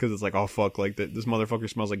door because it's like, oh fuck, like this motherfucker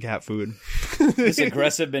smells like cat food. This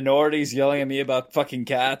aggressive minority's yelling at me about fucking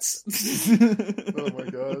cats. Oh my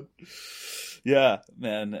god. Yeah,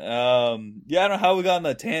 man. I don't know how we got on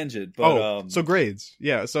that tangent, but so grades.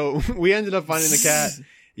 Yeah, so we ended up finding the cat.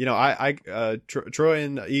 You know, Troy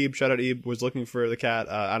and Ebe, shout out Ebe, was looking for the cat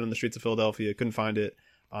out on the streets of Philadelphia, couldn't find it.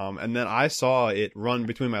 And then I saw it run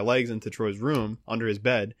between my legs into Troy's room under his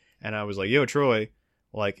bed, and I was like, yo, Troy,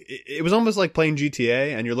 like, it was almost like playing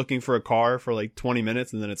GTA, and you're looking for a car for like 20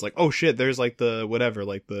 minutes, and then it's like, oh shit, there's like the whatever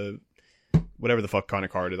the fuck kind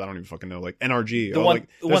of car it is. I don't even fucking know. Like NRG. The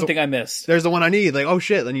one thing I missed. There's the one I need. Like, oh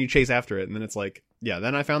shit. Then you chase after it. And then it's like, yeah,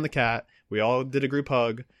 then I found the cat. We all did a group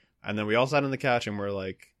hug. And then we all sat on the couch and we're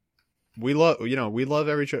like, we love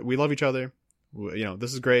each other. You know,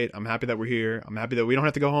 this is great. I'm happy that we're here. I'm happy that we don't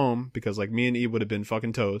have to go home because like me and Eve would have been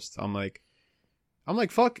fucking toast. I'm like,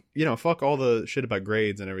 fuck all the shit about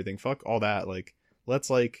grades and everything. Fuck all that. Like, let's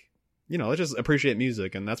just appreciate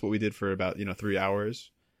music. And that's what we did for about, 3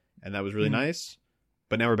 hours. And that was really nice.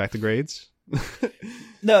 But now we're back to grades.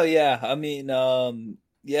 No, yeah. I mean,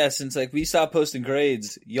 since like we stopped posting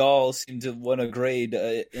grades, y'all seem to want to grade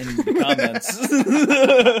in the comments.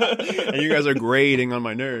 And you guys are grading on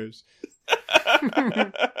my nerves.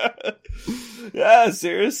 Yeah,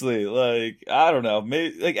 seriously. Like, I don't know.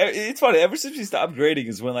 Maybe, like, it's funny. Ever since we stopped grading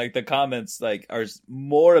is when like the comments like are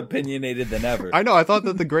more opinionated than ever. I know. I thought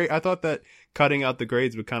that cutting out the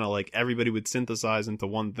grades would kind of like everybody would synthesize into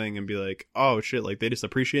one thing and be like, oh shit, like they just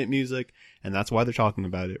appreciate music and that's why they're talking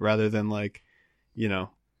about it, rather than like,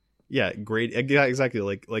 grade. Yeah, exactly.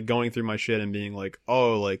 Like going through my shit and being like,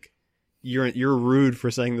 oh, like you're rude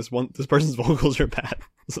for saying this person's vocals are bad.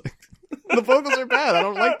 It's like, the vocals are bad. I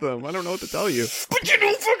don't like them. I don't know what to tell you. But you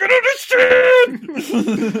don't fucking understand.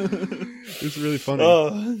 It's really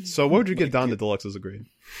funny. So what would you give Donda Deluxe as a grade?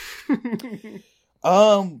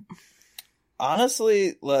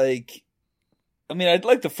 Honestly, like, I mean, I'd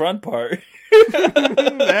like the front part. They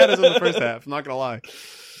had us in the first half. I'm not gonna lie.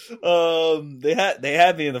 They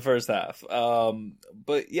had me in the first half.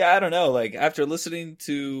 But yeah, I don't know. Like after listening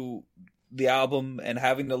to the album and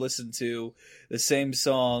having to listen to the same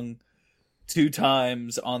song 2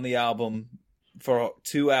 times on the album for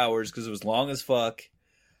 2 hours because it was long as fuck,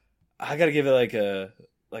 I gotta give it like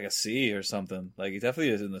a C or something. Like it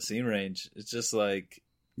definitely is in the C range. It's just like,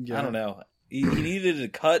 I don't know. He needed to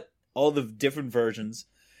cut all the different versions.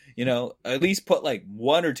 At least put like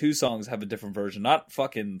 1 or 2 songs have a different version, not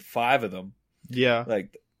fucking 5 of them. Yeah,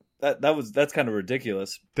 like that's kind of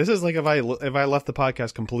ridiculous. This is like if I left the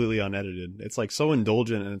podcast completely unedited. It's like so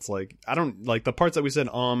indulgent, and it's like I don't like the parts that we said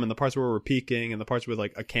and the parts where we're peaking and the parts where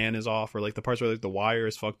like a can is off or like the parts where like the wire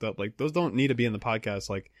is fucked up. Like those don't need to be in the podcast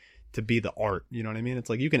like to be the art. You know what I mean?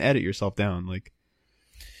 It's like you can edit yourself down. Like.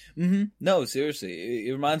 Mm-hmm. No, seriously.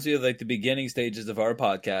 It reminds me of like the beginning stages of our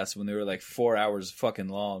podcast when they were like 4 hours fucking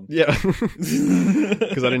long. Yeah.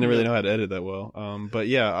 Because I didn't really know how to edit that well. But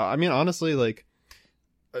yeah, I mean, honestly, like,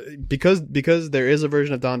 because there is a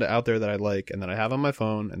version of Donda out there that I like and that I have on my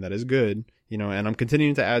phone and that is good, and I'm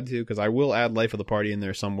continuing to add to, because I will add Life of the Party in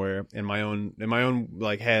there somewhere in my own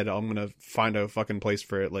like head. I'm going to find a fucking place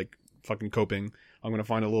for it, like fucking coping. I'm going to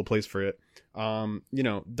find a little place for it.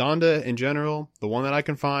 Donda in general, the one that I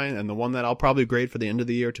can find and the one that I'll probably grade for the end of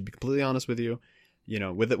the year, to be completely honest with you,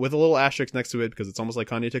 with a little asterisk next to it, because it's almost like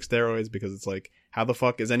Kanye took steroids, because it's like, how the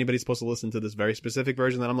fuck is anybody supposed to listen to this very specific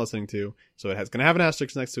version that I'm listening to? So it's going to have an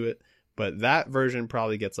asterisk next to it, but that version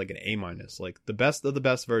probably gets like an A-, like the best of the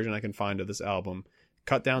best version I can find of this album,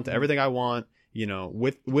 cut down to everything I want,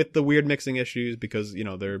 with the weird mixing issues, because,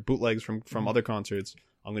 they're bootlegs from other concerts.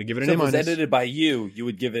 I'm going to give it an A-. If it was edited by you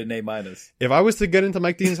would give it an A-. If I was to get into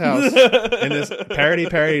Mike Dean's house in this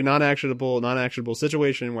parody, non-actionable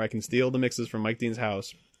situation where I can steal the mixes from Mike Dean's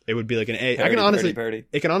house, it would be like an A. Parody.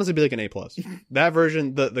 It can honestly be like an A+. That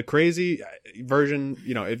version, the crazy version,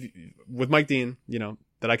 if with Mike Dean,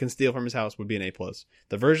 that I can steal from his house would be an A+.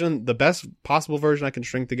 The best possible version I can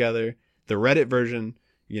string together, the Reddit version,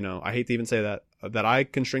 I hate to even say that I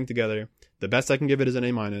can string together, the best I can give it is an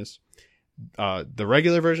A-. The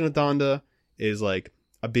regular version of Donda is like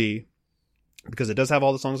a B, because it does have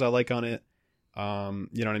all the songs I like on it. You know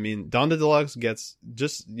what I mean? Donda Deluxe gets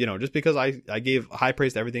just because I gave high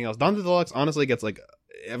praise to everything else, Donda Deluxe honestly gets like,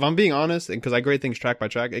 if I'm being honest, and because I grade things track by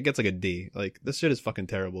track, it gets like a D. Like, this shit is fucking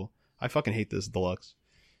terrible. I fucking hate this Deluxe.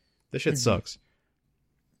 This shit sucks.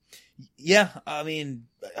 Yeah, I mean,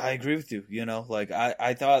 I agree with you. Like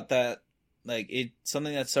I thought that like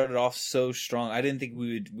something that started off so strong. I didn't think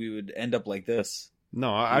we would end up like this.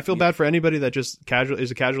 No, I feel bad for anybody that just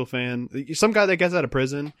is a casual fan. Some guy that gets out of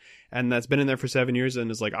prison and that's been in there for 7 years and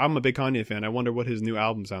is like, I'm a big Kanye fan. I wonder what his new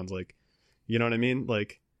album sounds like. You know what I mean?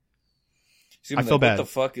 Like, I feel bad. What the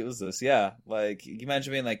fuck was this? Yeah, like, you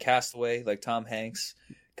imagine being like Castaway, like Tom Hanks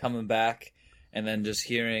coming back, and then just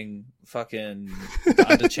hearing fucking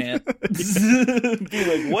Donda chant. Be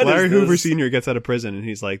like, what Larry is this? Hoover Sr. gets out of prison and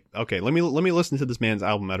he's like, okay, let me listen to this man's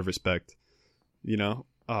album out of respect. You know?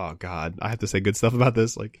 Oh God, I have to say good stuff about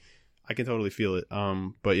this. Like, I can totally feel it.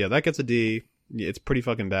 But yeah, that gets a D. It's pretty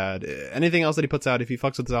fucking bad. Anything else that he puts out, if he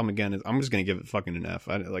fucks with this album again, I'm just gonna give it fucking an F.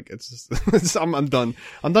 It's just, I'm done.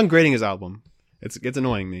 I'm done grading his album. It's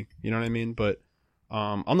annoying me. You know what I mean? But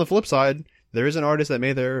on the flip side, there is an artist that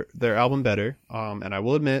made their album better. And I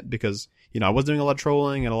will admit, because I was doing a lot of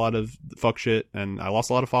trolling and a lot of fuck shit, and I lost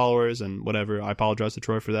a lot of followers and whatever. I apologize to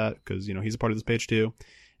Troy for that, because he's a part of this page too.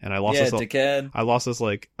 And I lost dickhead. I lost this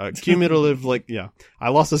like cumulative I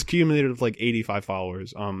lost this cumulative 85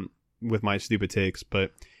 followers with my stupid takes.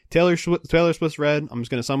 But Taylor Swift's Red, I'm just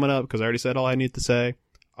gonna sum it up because I already said all I need to say.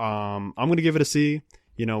 I'm gonna give it a C.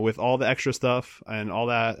 With all the extra stuff and all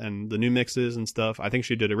that and the new mixes and stuff, I think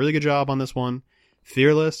she did a really good job on this one.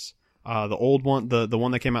 Fearless, the old one, the one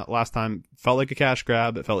that came out last time, felt like a cash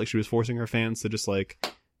grab. It felt like she was forcing her fans to just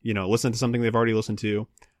listen to something they've already listened to.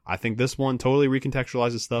 I think this one totally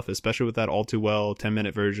recontextualizes stuff, especially with that All Too Well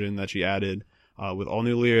 10-minute version that she added, with all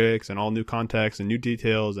new lyrics and all new context and new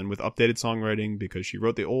details and with updated songwriting, because she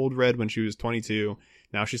wrote the old Red when she was 22.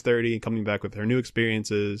 Now she's 30 and coming back with her new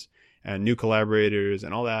experiences and new collaborators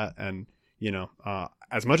and all that. And,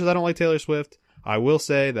 as much as I don't like Taylor Swift, I will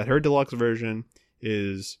say that her deluxe version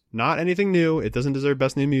is not anything new. It doesn't deserve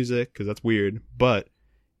best new music because that's weird, but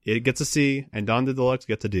it gets a C and Donda Deluxe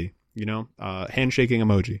gets a D. Handshaking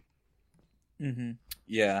emoji. Mm-hmm.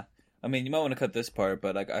 Yeah. I mean, you might want to cut this part,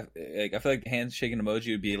 but I feel like the handshaking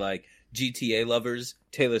emoji would be like GTA lovers,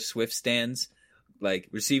 Taylor Swift stans, like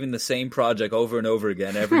receiving the same project over and over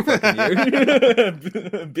again every fucking year,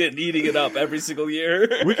 been eating it up every single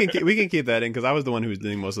year. we can keep that in because I was the one who was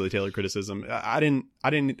doing most of the Taylor criticism. I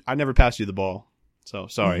never passed you the ball, so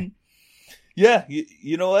sorry. Mm-hmm. Yeah,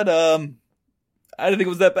 you know what? I didn't think it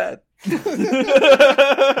was that bad.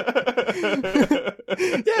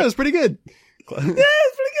 Yeah, it was pretty good. Yeah,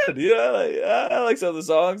 it's pretty good. I like some of the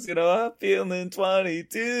songs. I'm feeling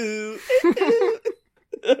 22.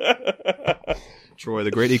 Troy,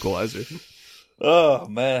 the great equalizer. Oh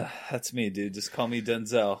man, that's me, dude. Just call me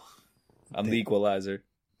Denzel. I'm the equalizer.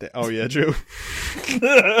 Oh yeah, true.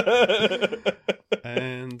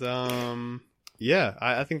 And yeah,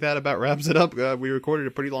 I think that about wraps it up. We recorded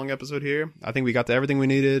a pretty long episode here. I think we got to everything we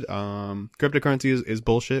needed. Cryptocurrency is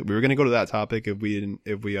bullshit. We were gonna go to that topic if we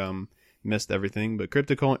missed everything, but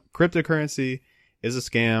cryptocurrency is a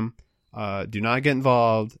scam. Do not get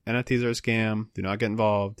involved. NFTs are a scam. Do not get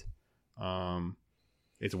involved.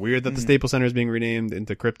 It's weird that the Staples Center is being renamed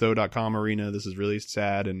into Crypto.com Arena. This is really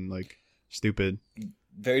sad and stupid.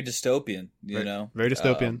 Very dystopian, you know. Very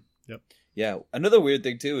dystopian. Yep. Yeah. Another weird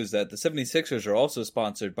thing too is that the 76ers are also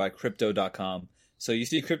sponsored by Crypto.com. So you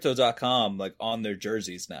see Crypto.com on their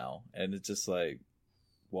jerseys now, and it's just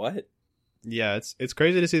what? Yeah, it's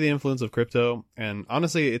crazy to see the influence of crypto, and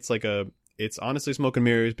honestly, it's honestly smoke and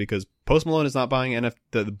mirrors because Post Malone is not buying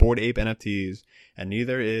the Bored Ape NFTs, and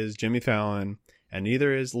neither is Jimmy Fallon, and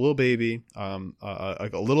neither is Lil Baby. A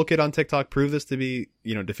little kid on TikTok proved this to be,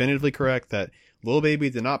 definitively correct, that Lil Baby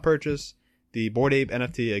did not purchase the Bored Ape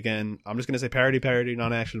NFT. Again, I'm just going to say parody,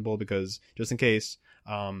 non-actionable, because just in case,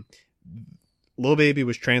 Lil Baby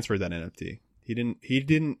was transferred that NFT.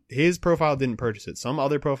 His profile didn't purchase it. Some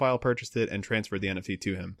other profile purchased it and transferred the NFT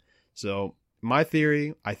to him. So my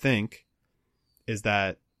theory, I think, is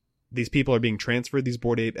that these people are being transferred these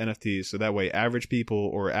Bored Ape NFTs, so that way average people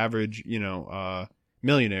or average,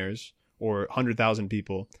 millionaires or 100,000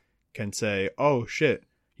 people can say, oh shit,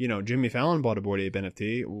 Jimmy Fallon bought a Bored Ape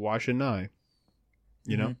NFT. Why shouldn't I?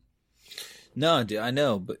 You know? No, dude, I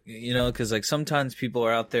know, but because sometimes people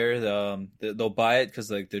are out there, they'll buy it because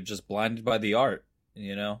they're just blinded by the art.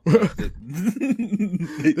 This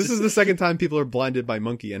is the second time people are blinded by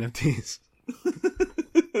monkey NFTs,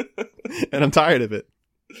 and I'm tired of it.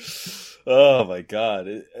 Oh my god!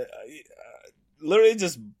 Literally,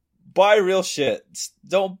 just buy real shit.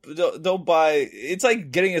 Don't buy. It's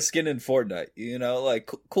like getting a skin in Fortnite.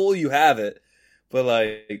 Cool, you have it, but what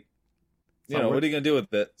are you gonna do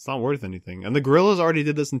with it? It's not worth anything. And the Gorillas already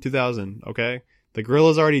did this in 2000. Okay, the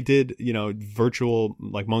Gorillas already did virtual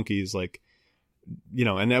monkeys.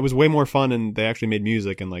 and that was way more fun, and they actually made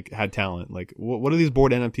music and like had talent. Like, what do these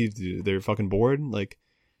bored NFTs do? They're fucking bored. Like,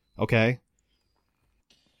 okay.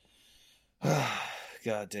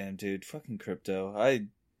 God damn, dude, fucking crypto.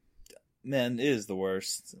 Man, it is the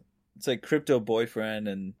worst. It's like crypto boyfriend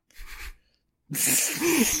and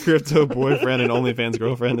crypto boyfriend and OnlyFans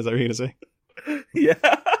girlfriend. Is that what you're gonna say? Yeah.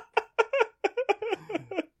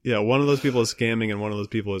 Yeah, one of those people is scamming, and one of those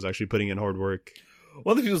people is actually putting in hard work.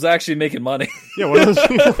 One of the people's actually making money. Yeah, one of those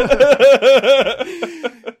people.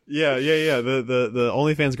 Yeah. The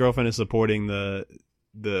OnlyFans girlfriend is supporting the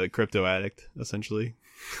crypto addict, essentially.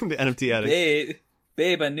 The NFT addict.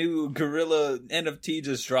 Babe, a new gorilla NFT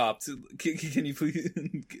just dropped. Can you please?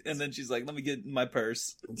 And then she's like, "Let me get my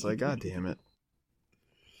purse." It's like, God damn it.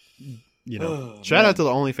 Shout out to the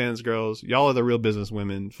OnlyFans girls. Y'all are the real business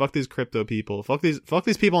women. Fuck these crypto people. Fuck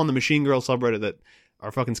these people on the Machine Girl subreddit that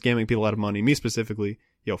are fucking scamming people out of money. Me specifically.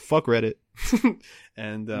 Yo, fuck Reddit.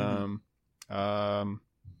 And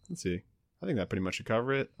let's see. I think that pretty much should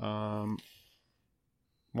cover it. Wanted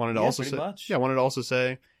to also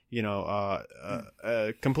say,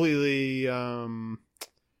 completely kind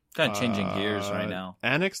of changing gears right now.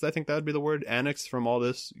 Annexed, I think that would be the word. Annexed from all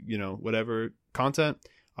this, whatever content.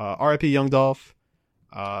 R.I.P. Young Dolph.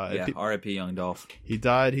 R.I.P. Young Dolph. He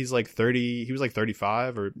died. He's like 30. He was like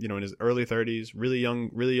 35 or, in his early 30s. Really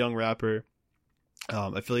young rapper.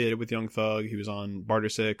 Affiliated with Young Thug. He was on Barter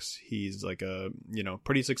 6. He's like a,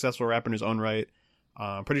 pretty successful rapper in his own right.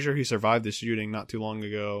 Pretty sure he survived the shooting not too long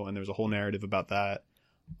ago, and there was a whole narrative about that.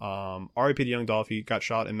 R.I.P. to Young Dolph. He got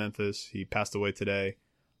shot in Memphis. He passed away today.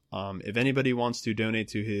 If anybody wants to donate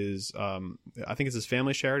to his, I think it's his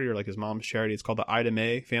family charity or like his mom's charity. It's called the Ida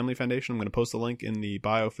Mae Family Foundation. I'm going to post a link in the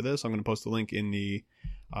bio for this. I'm going to post a link in the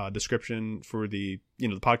description for the,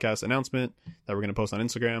 the podcast announcement that we're going to post on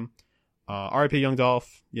Instagram. R.I.P. Young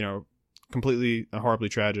Dolph, completely and horribly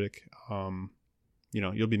tragic.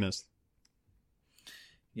 You'll be missed.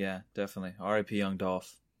 Yeah, definitely. R.I.P. Young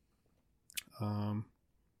Dolph.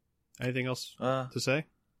 Anything else to say?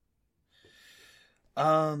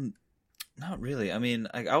 Not really. I mean,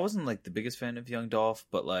 I wasn't like the biggest fan of Young Dolph,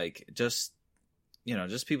 but like just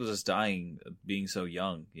people just dying being so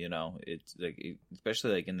young, it's like,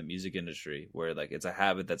 especially like in the music industry where like it's a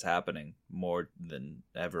habit that's happening more than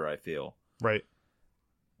ever, I feel. Right.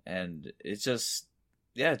 And it's just,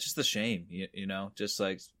 it's just a shame, just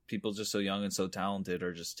like people just so young and so talented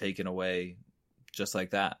are just taken away just like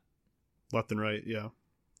that. Left and right. Yeah.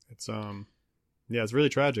 It's, it's really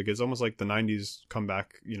tragic. It's almost like the 90s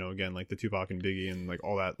comeback, again, like the Tupac and Biggie and like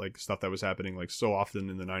all that like stuff that was happening like so often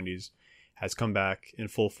in the 90s has come back in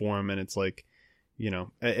full form. And it's like,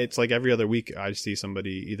 it's like every other week I see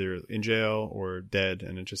somebody either in jail or dead.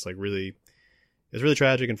 And it's just like it's really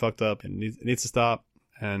tragic and fucked up and it needs to stop.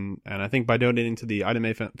 And I think by donating to the Ida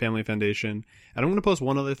Mae Family Foundation, and I'm going to post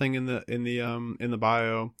one other thing in the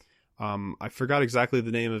bio. I forgot exactly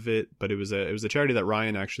the name of it, but it was a charity that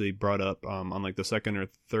Ryan actually brought up on like the second or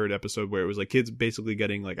third episode where it was like kids basically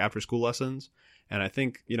getting like after school lessons. And I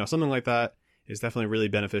think, something like that is definitely really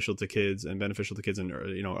beneficial to kids and beneficial to kids in,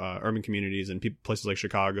 urban communities and places like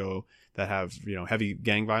Chicago that have, heavy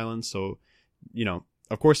gang violence. So,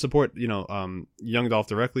 of course, support, Young Dolph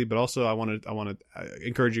directly, but also I want to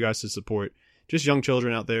encourage you guys to support just young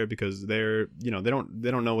children out there because they're, they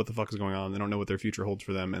don't know what the fuck is going on. They don't know what their future holds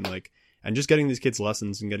for them. And just getting these kids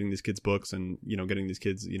lessons and getting these kids books and, getting these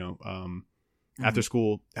kids, after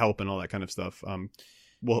school help and all that kind of stuff,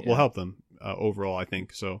 will help them, overall, I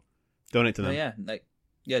think. So donate to them.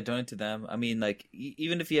 Donate to them. I mean, like,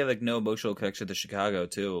 even if you have like no emotional connection to Chicago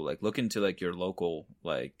too, like look into like your local,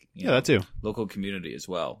 like, that too, local community as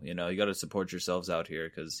well. You got to support yourselves out here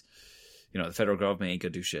because, the federal government ain't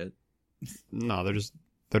gonna do shit. No,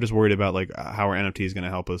 they're just worried about like how our NFT is going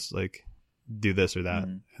to help us like do this or that,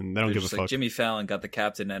 and they don't give a fuck. Like Jimmy Fallon got the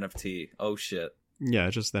Captain NFT. Oh shit. Yeah,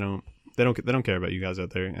 it's just they don't care about you guys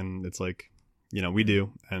out there, and it's like we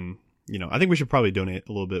do, and I think we should probably donate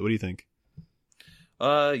a little bit. What do you think?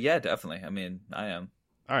 Yeah, definitely. I mean, I am.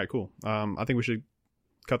 All right, cool. I think we should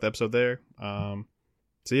cut the episode there.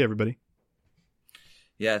 See you, everybody.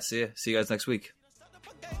 Yeah, see you guys next week.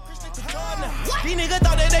 These niggas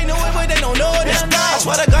thought that they knew it, but they don't know it. I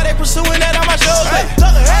swear to God, they pursuing that on my shoulder.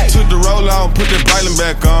 Took the roll on, put the Breitling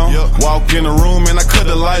back on. Walk in the room and I cut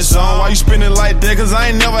the lights on. Why you spinning like that? Cause I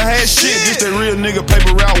ain't never had shit. This that real nigga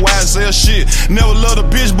paper route, why I sell shit. Never loved a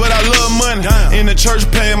bitch, but I love money. In the church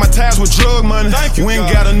paying my tithes with drug money. We ain't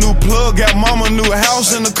got a new plug, got mama a new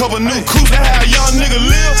house and a couple new coops. That how a young nigga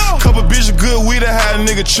live. Couple bitches good weed, that how a nigga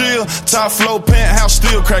nigga chill. Top floor, penthouse,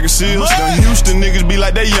 still cracking seals. Them Houston niggas be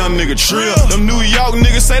like, that young nigga trill. Them New York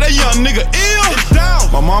niggas say that young nigga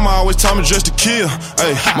ill. My mama always told me just to kill.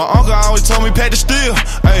 Ay, my uncle always told me pack the steel.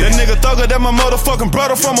 Ay, that nigga thugger, that my motherfucking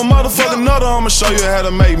brother from a motherfucking nutter. I'ma show you how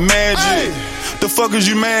to make magic. The fuck is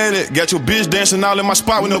you mad at? Got your bitch dancing all in my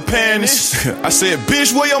spot with no panties. I said,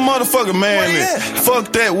 bitch, where your motherfucking man at?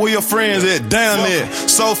 Fuck that, where your friends at? Down there.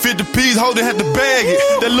 Sold 50 P's, holding had to bag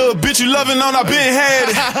it. That little bitch you loving on, I been had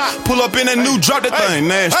it. Pull up in that new drop, that thing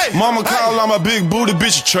nasty. Mama call on my big booty,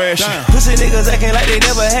 bitch, you trashy. Pussy niggas acting like they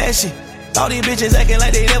never had shit. All these bitches acting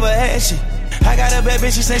like they never had shit. I got a bad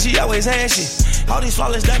bitch, she say she always had shit. All these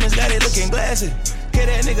flawless diamonds got it looking glassy. Get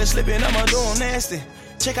that nigga slipping, I'ma do him nasty.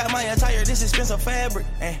 Check out my attire, this expensive fabric.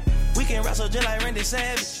 We can wrestle just like Randy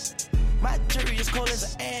Savage. My jury is cold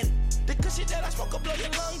as an addict. The good shit that I smoke will blow your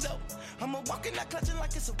lungs out. I'ma walk in that clutching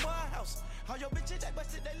like it's a wild house. All your bitches that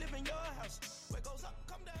busted, they live in your house. Where goes up?